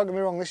 Don't get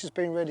me wrong, this has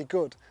been really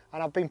good,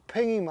 and I've been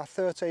pinging my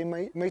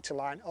 13 metre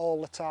line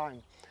all the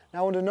time.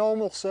 Now, under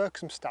normal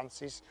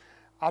circumstances,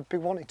 I'd be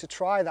wanting to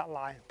try that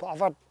line, but I've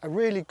had a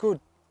really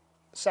good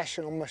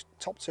session on my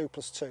top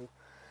 2+2.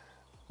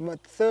 My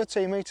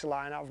 13 metre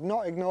line, I've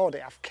not ignored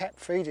it, I've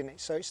kept feeding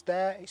it, so it's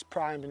there, it's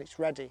primed and it's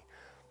ready.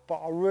 But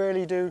I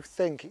really do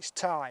think it's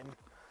time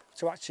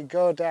to actually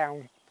go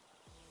down,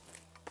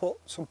 put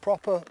some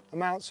proper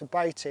amounts of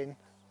bait in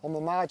on the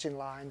margin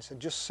lines and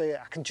just see it.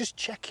 I can just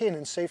check in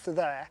and see if they're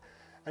there,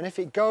 and if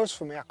it goes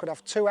for me, I could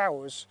have 2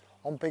 hours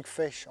on big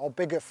fish or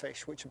bigger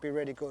fish, which would be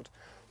really good.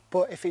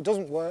 But if it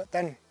doesn't work,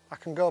 then I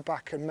can go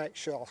back and make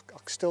sure I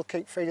still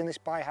keep feeding this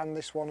by hand,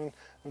 this one,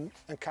 and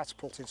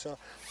catapulting. So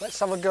let's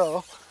have a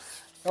go.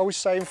 I always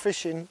say in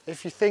fishing,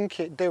 if you think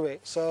it, do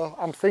it. So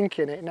I'm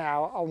thinking it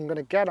now. I'm going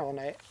to get on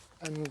it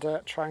and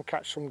try and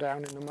catch some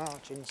down in the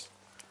margins.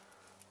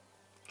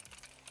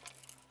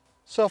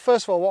 So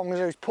first of all, what I'm going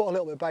to do is put a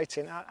little bit of bait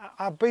in.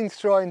 I've been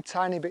throwing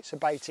tiny bits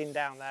of bait in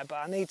down there, but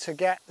I need to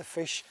get the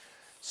fish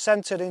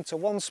centred into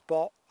one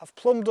spot. I've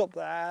plumbed up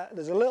there,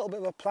 there's a little bit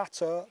of a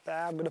plateau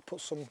there. I'm going to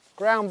put some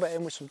ground bait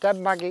in with some dead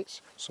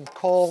maggots, some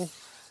corn,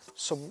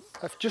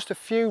 just a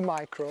few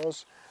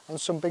micros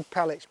and some big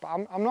pellets, but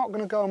I'm not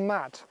going to go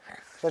mad,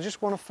 so I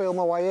just want to feel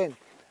my way in.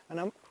 And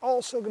I'm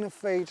also going to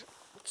feed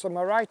to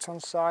my right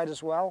hand side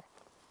as well,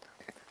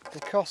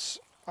 because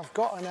I've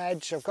got an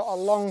edge, I've got a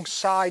long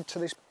side to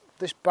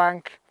this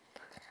bank,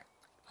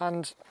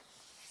 and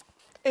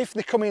if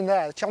they come in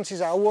there, the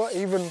chances are I won't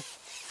even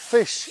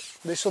fish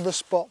this other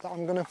spot that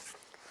I'm going to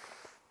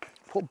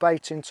put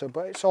bait into,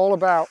 but it's all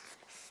about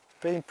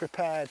being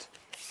prepared.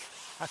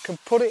 I can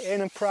put it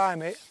in and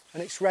prime it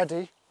and it's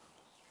ready,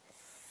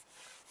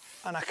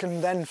 and I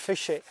can then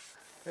fish it.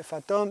 If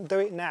I don't do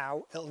it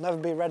now, it'll never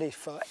be ready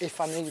for if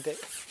I need it.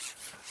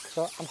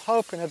 So I'm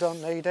hoping I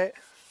don't need it.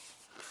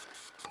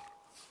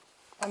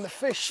 And the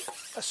fish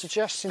are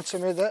suggesting to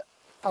me that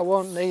I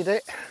won't need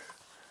it,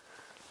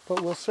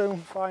 but we'll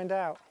soon find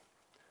out.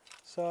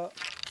 So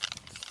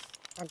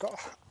I've got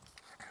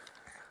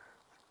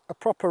a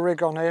proper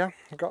rig on here.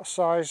 I've got a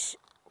size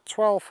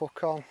 12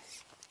 hook on.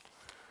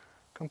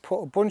 Can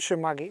put a bunch of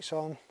maggots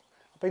on.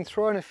 I've been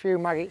throwing a few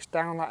maggots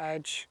down that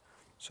edge,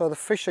 so the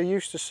fish are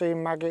used to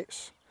seeing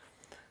maggots.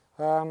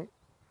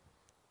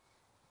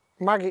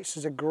 Maggots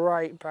is a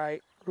great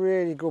bait,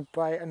 really good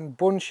bait, and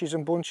bunches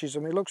and bunches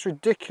of them. It looks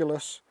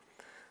ridiculous.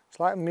 It's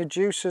like a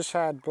Medusa's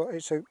head, but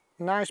it's a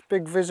nice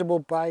big visible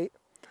bait.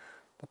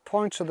 The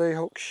point of the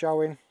hook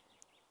showing,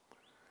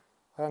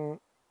 and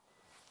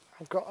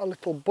I've got a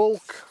little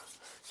bulk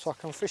so I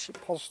can fish it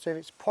positive.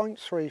 It's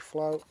 0.3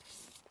 float,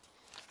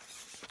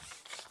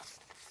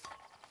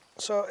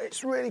 so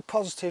it's really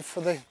positive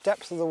for the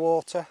depth of the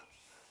water.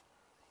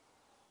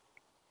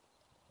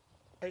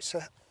 It's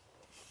a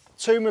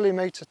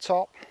 2mm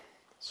top,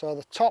 so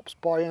the top's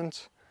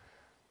buoyant.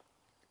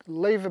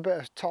 Leave a bit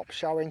of top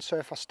showing, so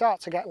if I start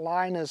to get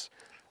liners,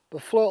 the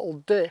float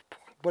will dip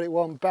but it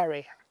won't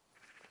bury.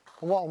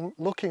 And what I'm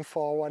looking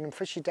for when I'm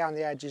fishing down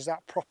the edge is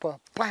that proper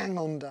bang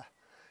under,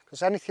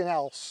 because anything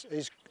else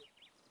is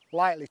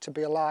likely to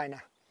be a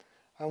liner.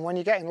 And when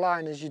you're getting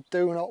liners, you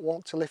do not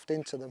want to lift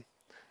into them.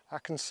 I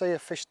can see a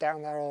fish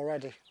down there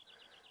already,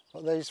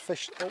 but these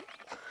fish, oh,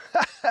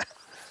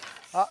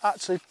 I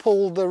actually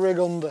pulled the rig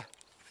under.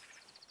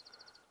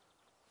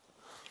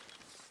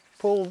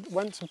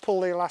 Went to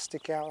pull the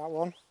elastic out, that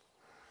one.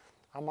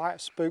 I might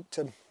have spooked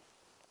him.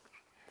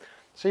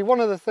 See, one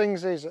of the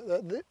things is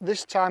that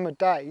this time of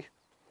day,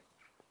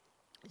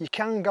 you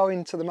can go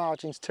into the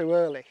margins too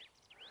early.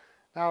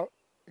 Now,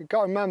 you've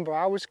got to remember,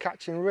 I was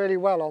catching really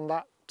well on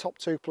that top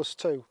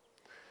 2+2.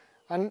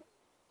 And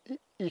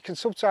you can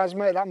sometimes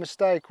make that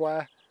mistake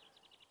where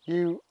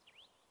you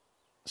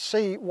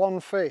see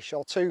one fish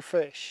or two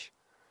fish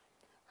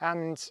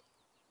and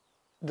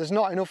there's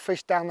not enough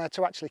fish down there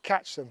to actually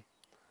catch them.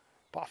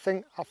 But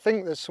I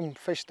think there's some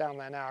fish down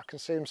there now. I can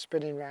see them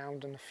spinning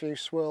round and a few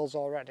swirls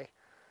already.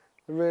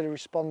 They're really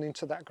responding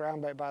to that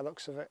ground bait by the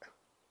looks of it.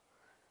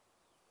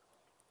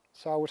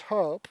 So I would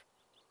hope,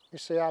 you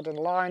see, I had a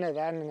liner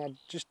then, and I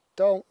just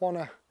don't want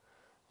to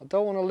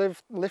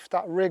lift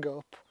that rig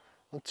up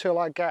until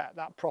I get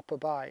that proper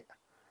bite.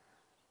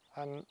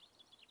 And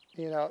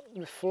you know,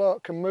 the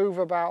float can move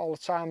about all the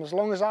time. As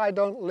long as I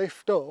don't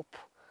lift up,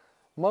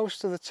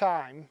 most of the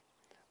time,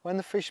 when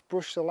the fish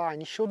brush the line,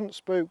 you shouldn't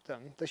spook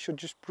them. They should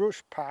just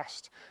brush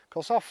past,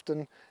 because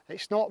often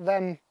it's not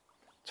them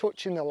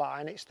touching the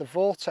line, it's the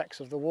vortex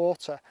of the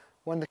water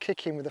when they're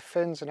kicking with the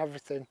fins and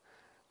everything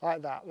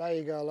like that. There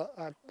you go.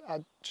 Look,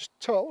 I just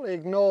totally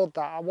ignored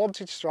that. I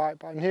wanted to strike,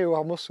 but I knew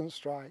I mustn't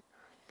strike.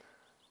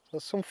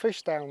 There's some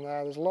fish down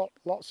there. There's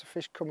lots of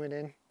fish coming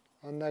in,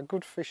 and they're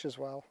good fish as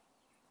well.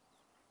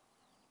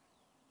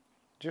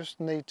 Just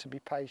need to be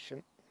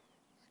patient.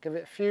 Give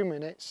it a few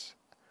minutes.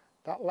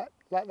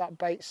 Let that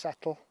bait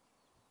settle.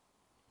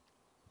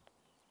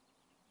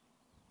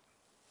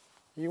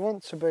 You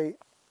want to be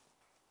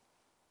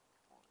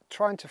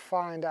trying to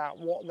find out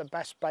what the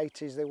best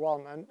bait is they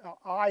want, and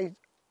I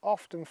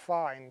often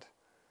find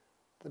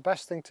the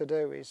best thing to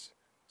do is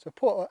to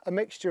put a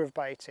mixture of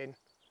bait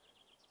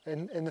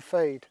in the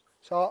feed.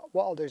 So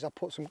what I'll do is I'll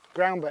put some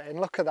ground bait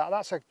in. Look at that,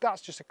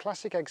 that's just a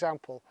classic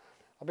example.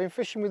 I've been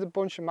fishing with a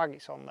bunch of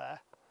maggots on there,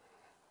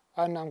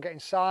 and I'm getting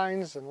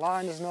signs and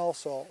liners and all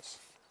sorts,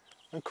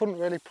 and couldn't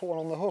really put one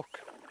on the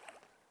hook.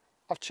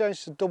 I've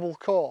changed to double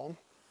corn,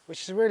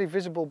 which is a really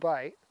visible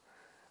bait,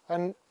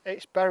 and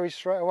it's buried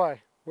straight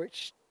away,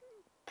 which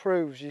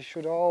proves you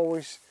should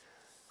always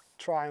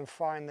try and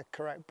find the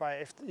correct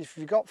bait. If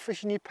you've got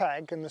fish in your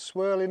peg and they're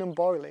swirling and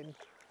boiling,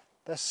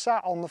 they're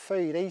sat on the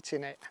feed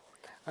eating it,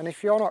 and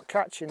if you're not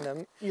catching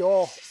them,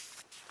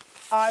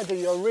 either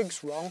your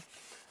rig's wrong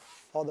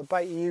or the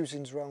bait you're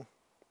using's wrong,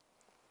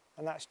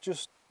 and that's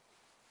just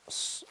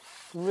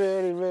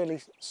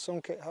really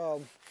sunk it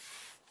home.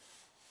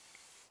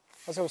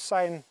 As I was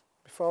saying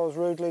before I was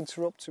rudely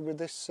interrupted with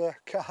this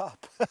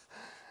carp,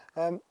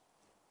 I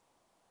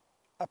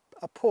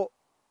put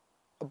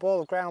a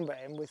ball of ground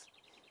bait in with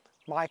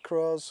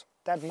micros,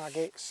 dead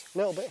maggots, a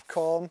little bit of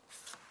corn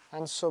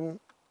and some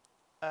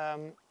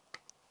 4mm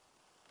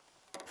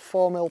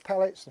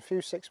pellets and a few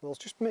 6mm,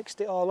 just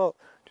mixed it all up,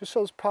 just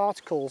so there's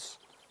particles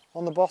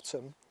on the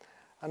bottom,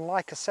 and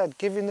like I said,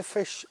 giving the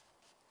fish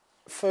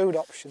food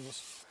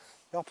options,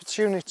 the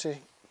opportunity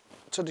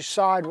to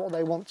decide what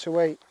they want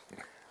to eat.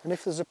 And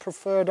if there's a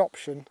preferred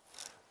option,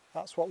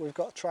 that's what we've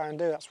got to try and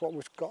do, that's what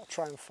we've got to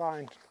try and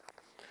find.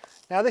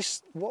 Now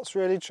what's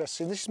really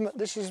interesting,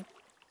 this is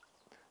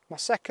my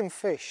second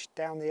fish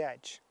down the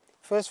edge.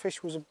 First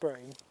fish was a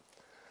bream,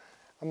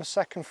 and my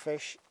second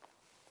fish,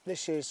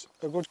 this is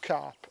a good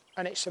carp,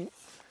 and it's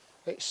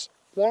It's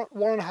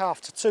 1.5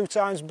 to 2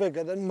 times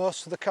bigger than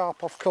most of the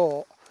carp I've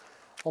caught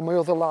on my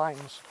other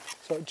lines.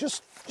 So it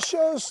just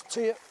shows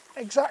to you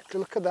exactly,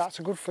 look at that, it's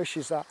a good fish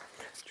is that.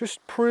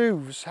 Just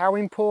proves how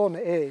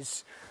important it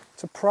is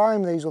to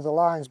prime these other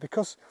lines,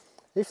 because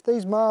if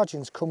these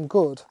margins come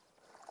good,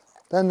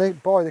 then they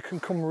can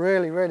come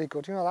really, really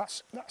good. You know,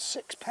 that's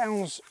 6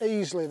 pounds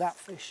easily, that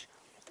fish.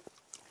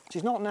 Which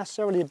is not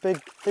necessarily a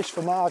big fish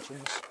for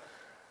margins,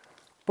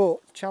 but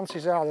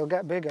chances are they'll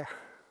get bigger.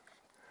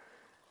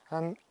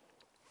 And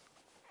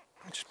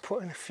I'm just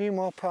putting a few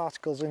more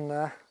particles in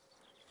there.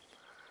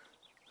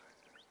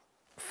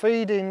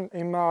 Feeding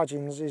in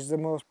margins is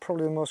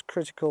probably the most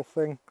critical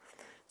thing.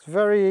 It's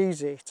very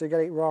easy to get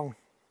it wrong.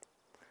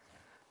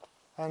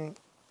 And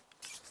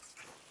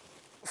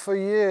for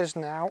years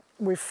now,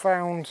 we've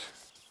found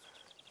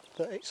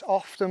that it's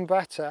often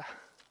better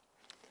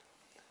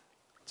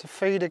to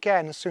feed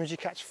again as soon as you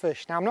catch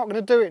fish. Now I'm not going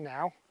to do it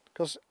now,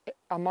 because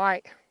I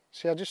might,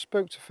 see I just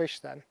spooked a fish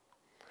then,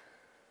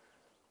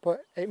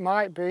 but it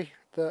might be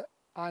that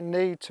I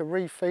need to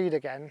refeed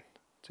again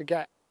to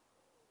get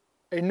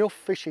enough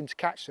fish in to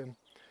catch them.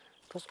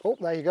 Because, oh,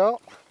 there you go,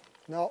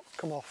 no,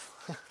 come off.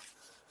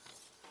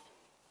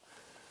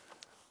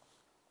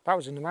 That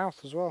was in the mouth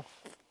as well.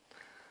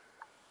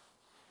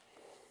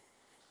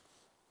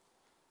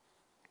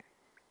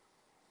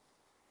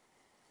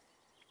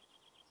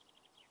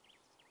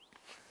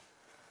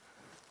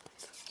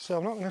 So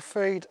I'm not going to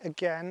feed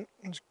again.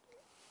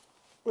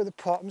 With the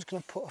pot, I'm just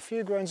going to put a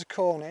few grains of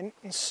corn in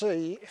and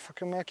see if I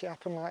can make it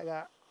happen like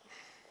that.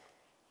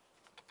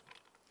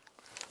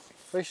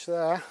 Fish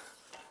there.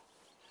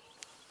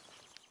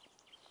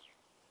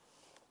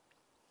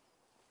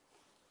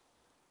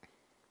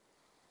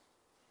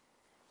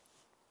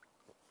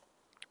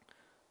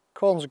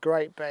 Corn's a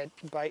great bait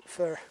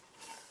for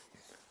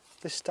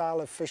this style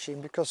of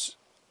fishing, because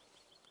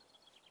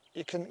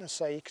you can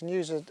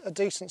use a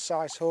decent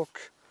size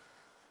hook.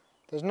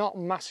 There's not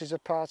masses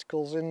of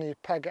particles in your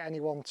peg at any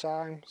one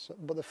time,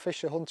 but the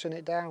fish are hunting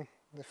it down.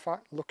 They're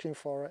looking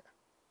for it.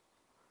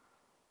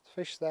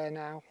 Fish there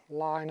now,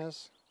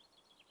 liners.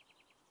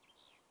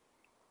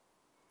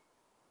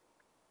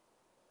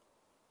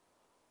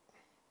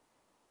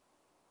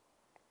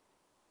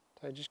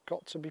 They just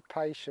got to be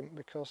patient,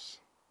 because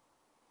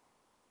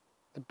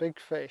the big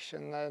fish,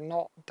 and they're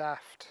not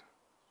daft.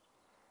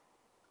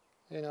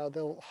 You know,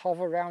 they'll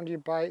hover around your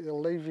bait, they'll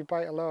leave your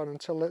bait alone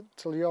until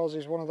yours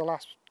is one of the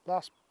last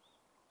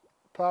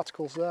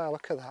particles there.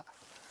 Look at that.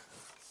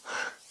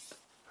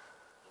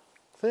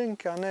 I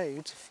think I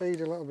need to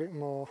feed a little bit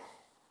more,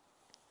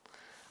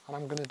 and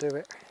I'm going to do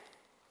it.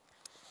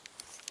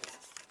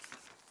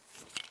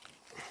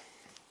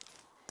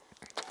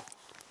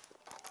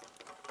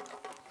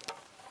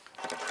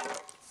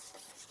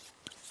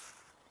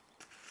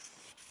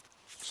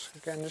 So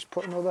again, just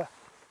put another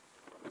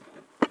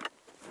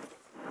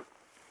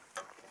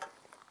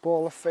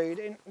ball of feed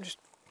in, just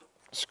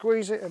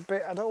squeeze it a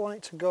bit. I don't want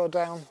it to go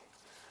down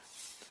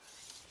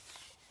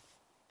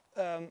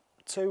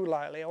too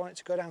lightly. I want it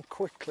to go down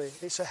quickly.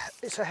 It's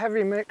a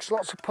heavy mix,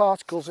 lots of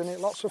particles in it,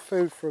 lots of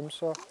food for them,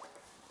 so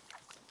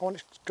I want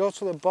it to go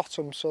to the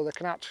bottom so they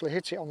can actually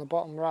hit it on the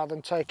bottom rather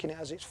than taking it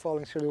as it's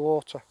falling through the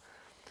water.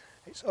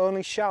 It's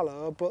only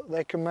shallow, but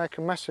they can make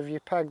a mess of your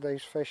peg,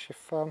 these fish,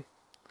 if you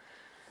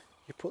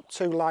put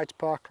too light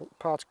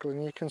particle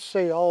in. You can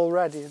see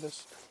already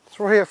there's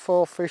 3 or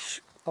 4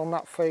 fish on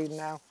that feed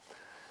now.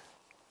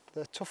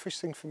 The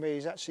toughest thing for me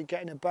is actually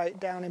getting a bait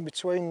down in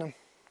between them.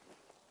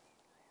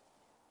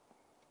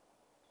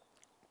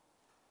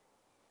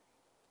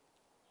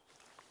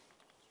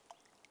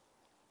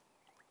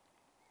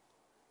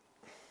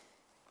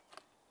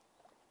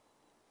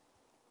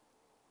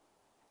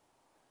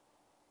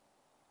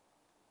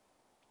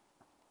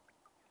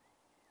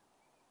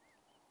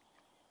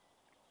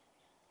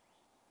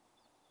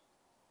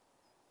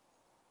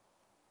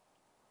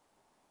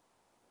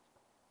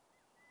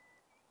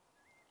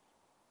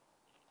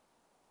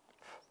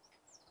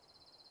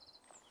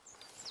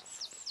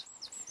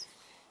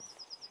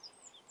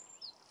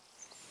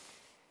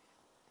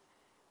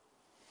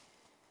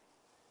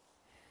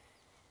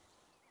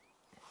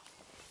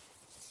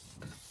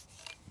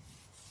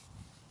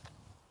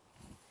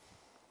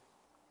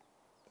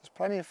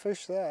 Plenty of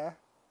fish there.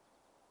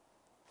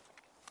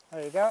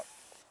 There you go.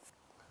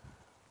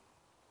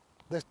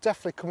 They're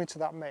definitely coming to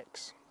that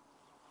mix.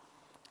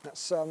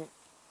 That's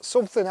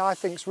something I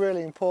think is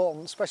really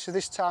important, especially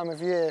this time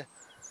of year,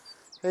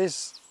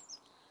 is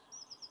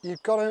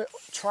you've got to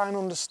try and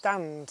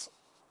understand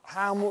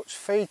how much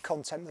feed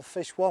content the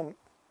fish want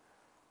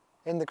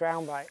in the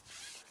ground bait.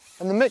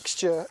 And the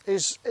mixture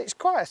it's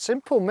quite a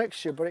simple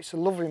mixture, but it's a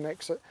lovely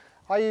mix.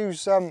 I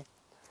use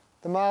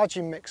the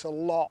margin mix a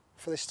lot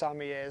for this time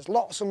of year. There's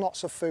lots and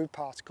lots of food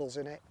particles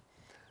in it,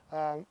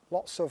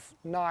 lots of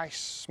nice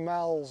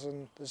smells,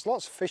 and there's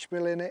lots of fish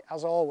meal in it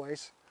as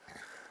always,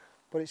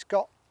 but it's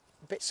got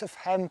bits of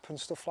hemp and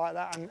stuff like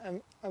that,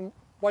 and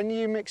when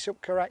you mix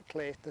up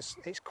correctly,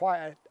 it's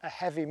quite a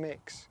heavy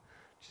mix,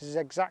 which is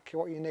exactly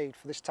what you need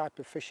for this type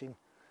of fishing.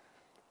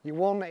 You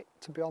want it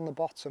to be on the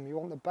bottom, you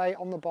want the bait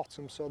on the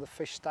bottom so the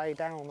fish stay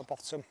down on the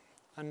bottom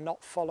and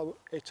not follow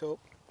it up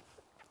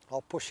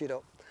or push it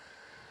up.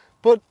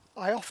 But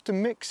I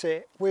often mix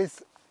it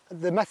with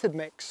the method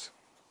mix,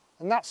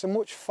 and that's a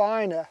much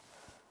finer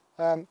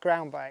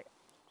ground bait,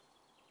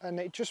 and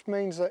it just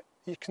means that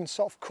you can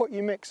sort of cut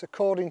your mix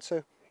according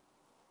to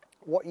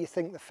what you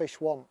think the fish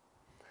want.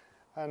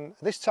 And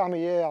this time of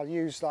year I'll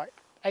use like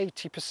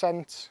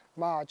 80%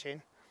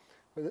 margin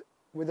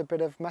with a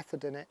bit of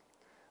method in it.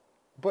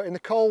 But in the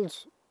cold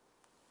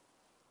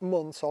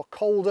months or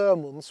colder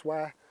months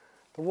where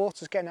the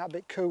water's getting a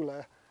bit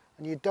cooler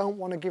and you don't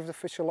want to give the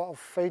fish a lot of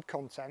feed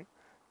content,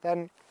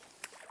 then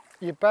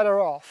you're better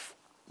off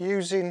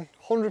using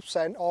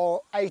 100%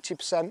 or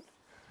 80%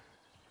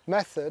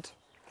 method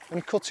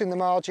and cutting the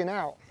margin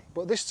out.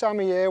 But this time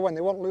of year when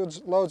they want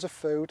loads of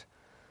food,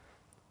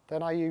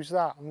 then I use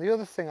that. And the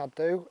other thing I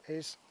do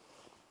is,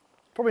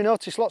 probably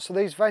notice lots of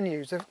these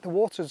venues, the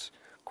water's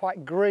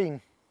quite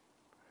green.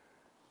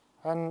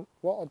 And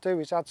what I'll do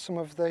is add some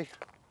of the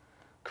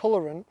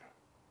colourant,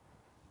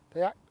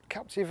 the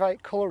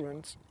Captivate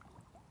colourant.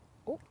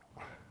 Oh.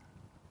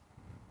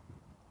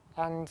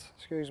 And,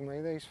 excuse me,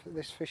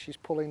 this fish is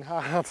pulling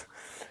hard.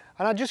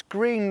 And I just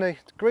green the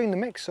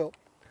mix up.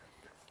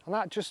 And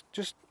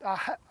that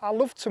I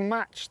love to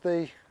match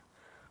the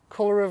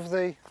colour of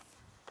the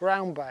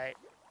ground bait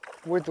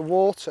with the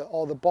water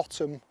or the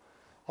bottom.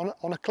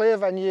 On a clear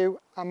venue,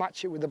 I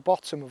match it with the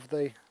bottom of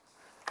the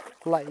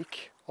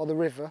lake or the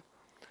river.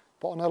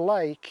 But on a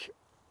lake,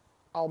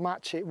 I'll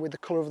match it with the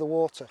colour of the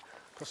water.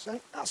 Because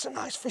that's a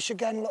nice fish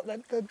again. Look,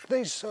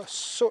 these are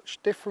such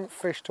different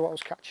fish to what I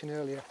was catching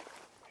earlier.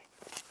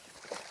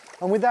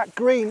 And with that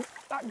green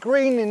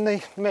in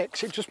the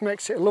mix, it just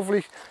makes it a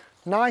lovely,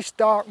 nice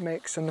dark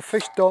mix, and the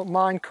fish don't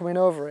mind coming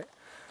over it.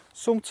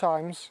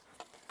 Sometimes,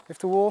 if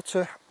the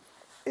water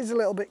is a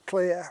little bit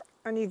clear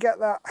and you get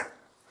that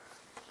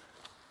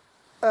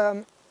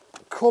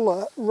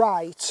colour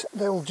right,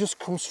 they'll just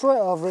come straight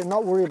over it and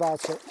not worry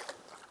about it.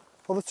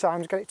 Other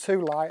times get it too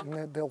light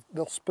and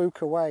they'll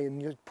spook away,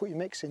 and you put your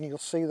mix in, you'll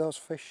see those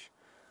fish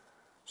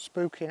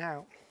spooking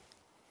out.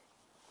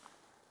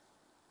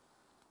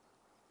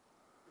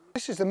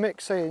 This is the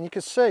mix here, and you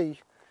can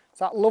see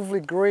that lovely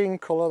green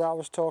colour that I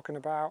was talking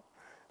about.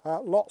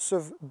 Lots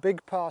of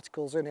big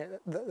particles in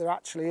it that are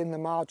actually in the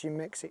margin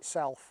mix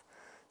itself.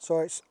 So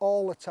it's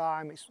all the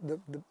time, it's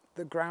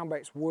the ground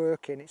bait's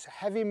working. It's a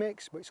heavy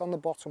mix, but it's on the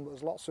bottom, but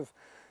there's lots of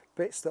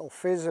bits that'll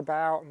fizz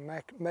about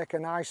and make a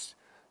nice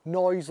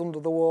noise under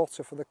the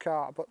water for the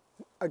carp. But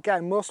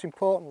again, most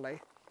importantly,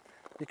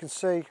 you can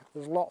see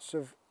there's lots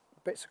of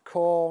bits of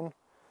corn,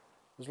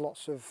 there's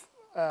lots of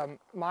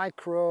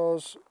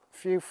micros, a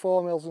few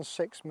 4mm and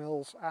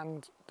 6mm,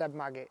 and dead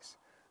maggots.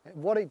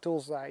 What it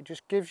does there, it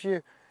just gives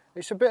you,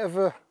 it's a bit of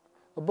a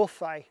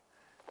buffet.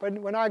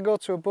 When I go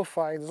to a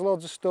buffet, there's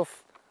loads of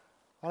stuff,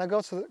 and I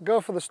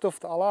go for the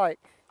stuff that I like,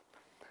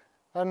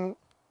 and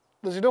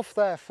there's enough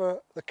there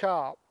for the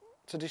carp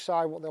to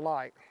decide what they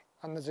like,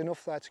 and there's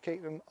enough there to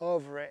keep them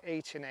over it,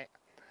 eating it,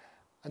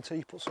 until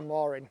you put some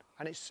more in.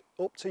 And it's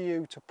up to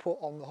you to put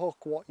on the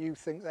hook what you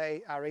think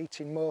they are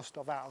eating most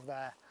of out of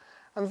there.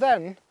 And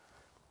then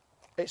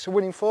it's a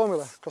winning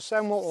formula, because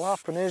then what will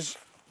happen is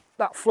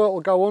that float will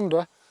go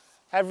under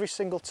every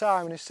single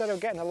time, and instead of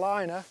getting a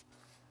liner,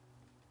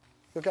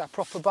 you'll get a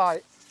proper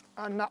bite,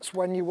 and that's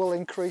when you will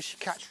increase your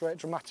catch rate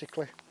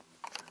dramatically.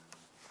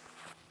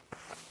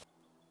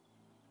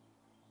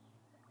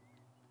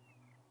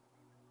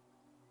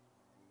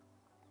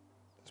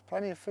 There's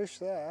plenty of fish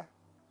there.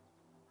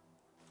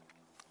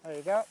 There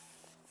you go.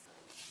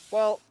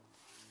 Well,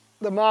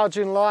 the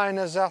margin line,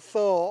 as I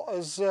thought,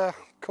 has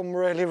come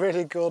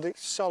really good.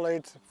 It's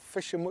solid,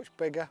 fish are much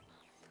bigger.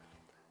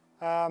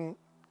 And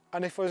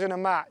if I was in a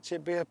match,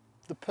 it'd be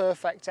the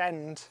perfect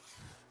end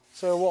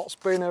to what's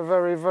been a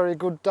very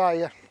good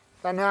day.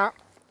 And now,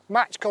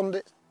 match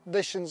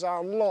conditions are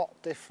a lot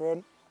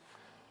different,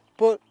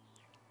 but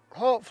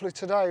hopefully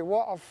today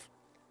what I've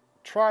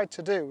tried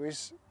to do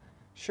is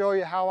show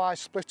you how I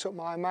split up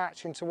my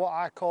match into what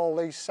I call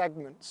these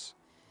segments.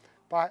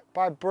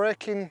 By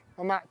breaking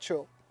a match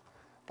up,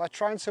 by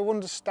trying to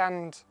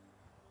understand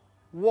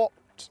what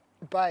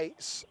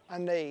baits I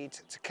need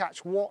to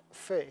catch what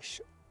fish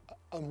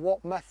and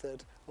what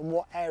method and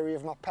what area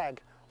of my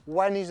peg.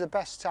 When is the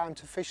best time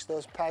to fish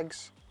those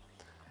pegs,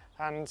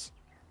 and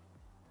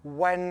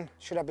when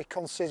should I be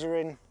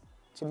considering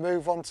to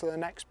move on to the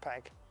next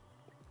peg.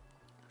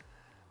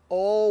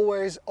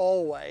 Always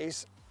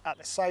at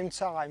the same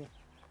time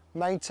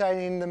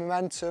maintaining the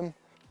momentum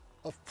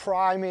of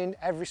priming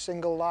every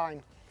single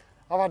line.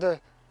 I've had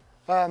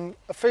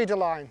a feeder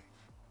line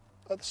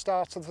at the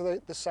start of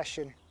the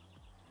session.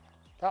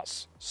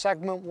 That's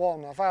segment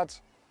 1. I've had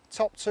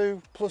top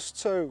 2 plus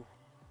 2,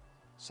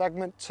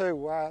 segment 2,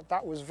 where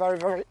that was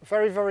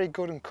very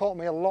good and caught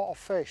me a lot of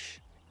fish.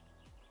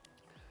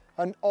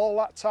 And all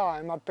that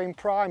time I'd been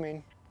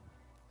priming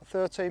a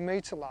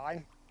 13-metre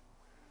line,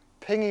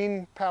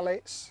 pinging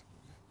pellets.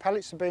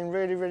 Pellets have been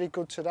really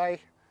good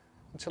today.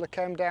 until I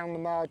came down the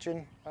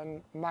margin,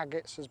 and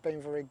maggots has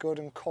been very good,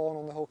 and corn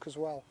on the hook as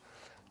well.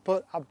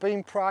 But I've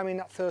been priming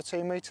that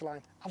 13 metre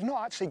line. I've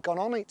not actually gone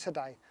on it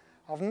today.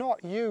 I've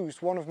not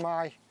used one of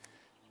my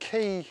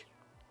key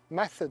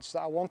methods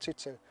that I wanted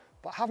to,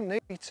 but I haven't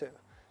needed to,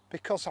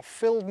 because I've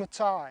filled my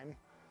time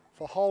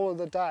for the whole of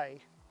the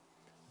day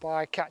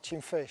by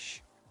catching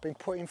fish. Been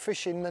putting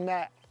fish in the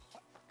net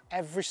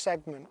every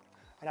segment,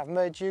 and I've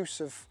made use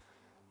of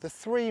the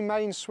 3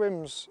 main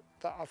swims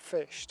that I've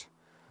fished.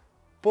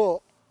 But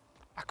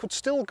I could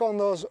still go on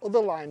those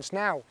other lines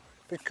now,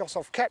 because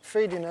I've kept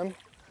feeding them,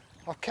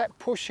 I've kept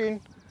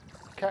pushing,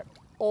 kept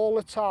all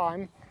the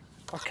time.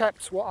 I've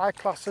kept what I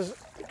class as,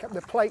 kept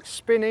the plate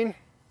spinning.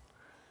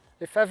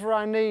 If ever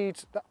I need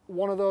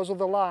one of those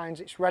other lines,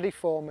 it's ready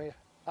for me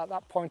at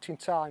that point in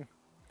time.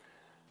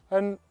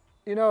 And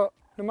you know,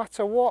 no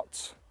matter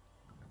what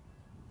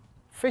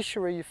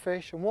fishery you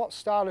fish and what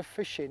style of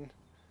fishing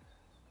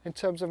in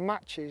terms of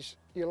matches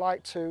you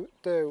like to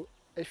do,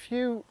 if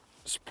you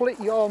split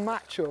your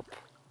match up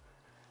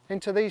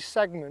into these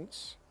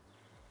segments,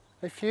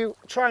 if you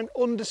try and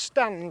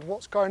understand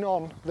what's going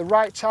on the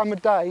right time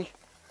of day,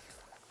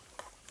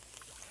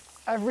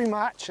 every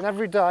match and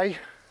every day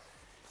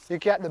you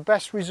get the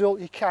best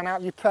result you can out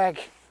of your peg.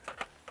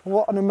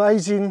 What an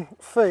amazing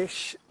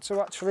fish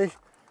to actually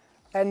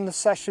end the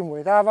session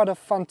with. I've had a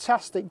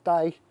fantastic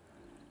day.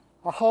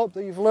 I hope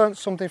that you've learned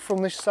something from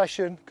this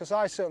session, because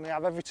I certainly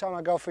have. Every time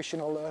I go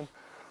fishing I learn.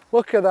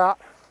 Look at that,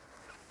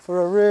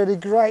 for a really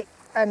great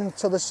end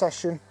to the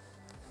session.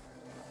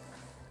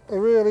 A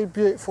really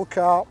beautiful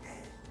carp.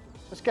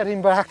 Let's get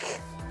him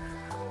back.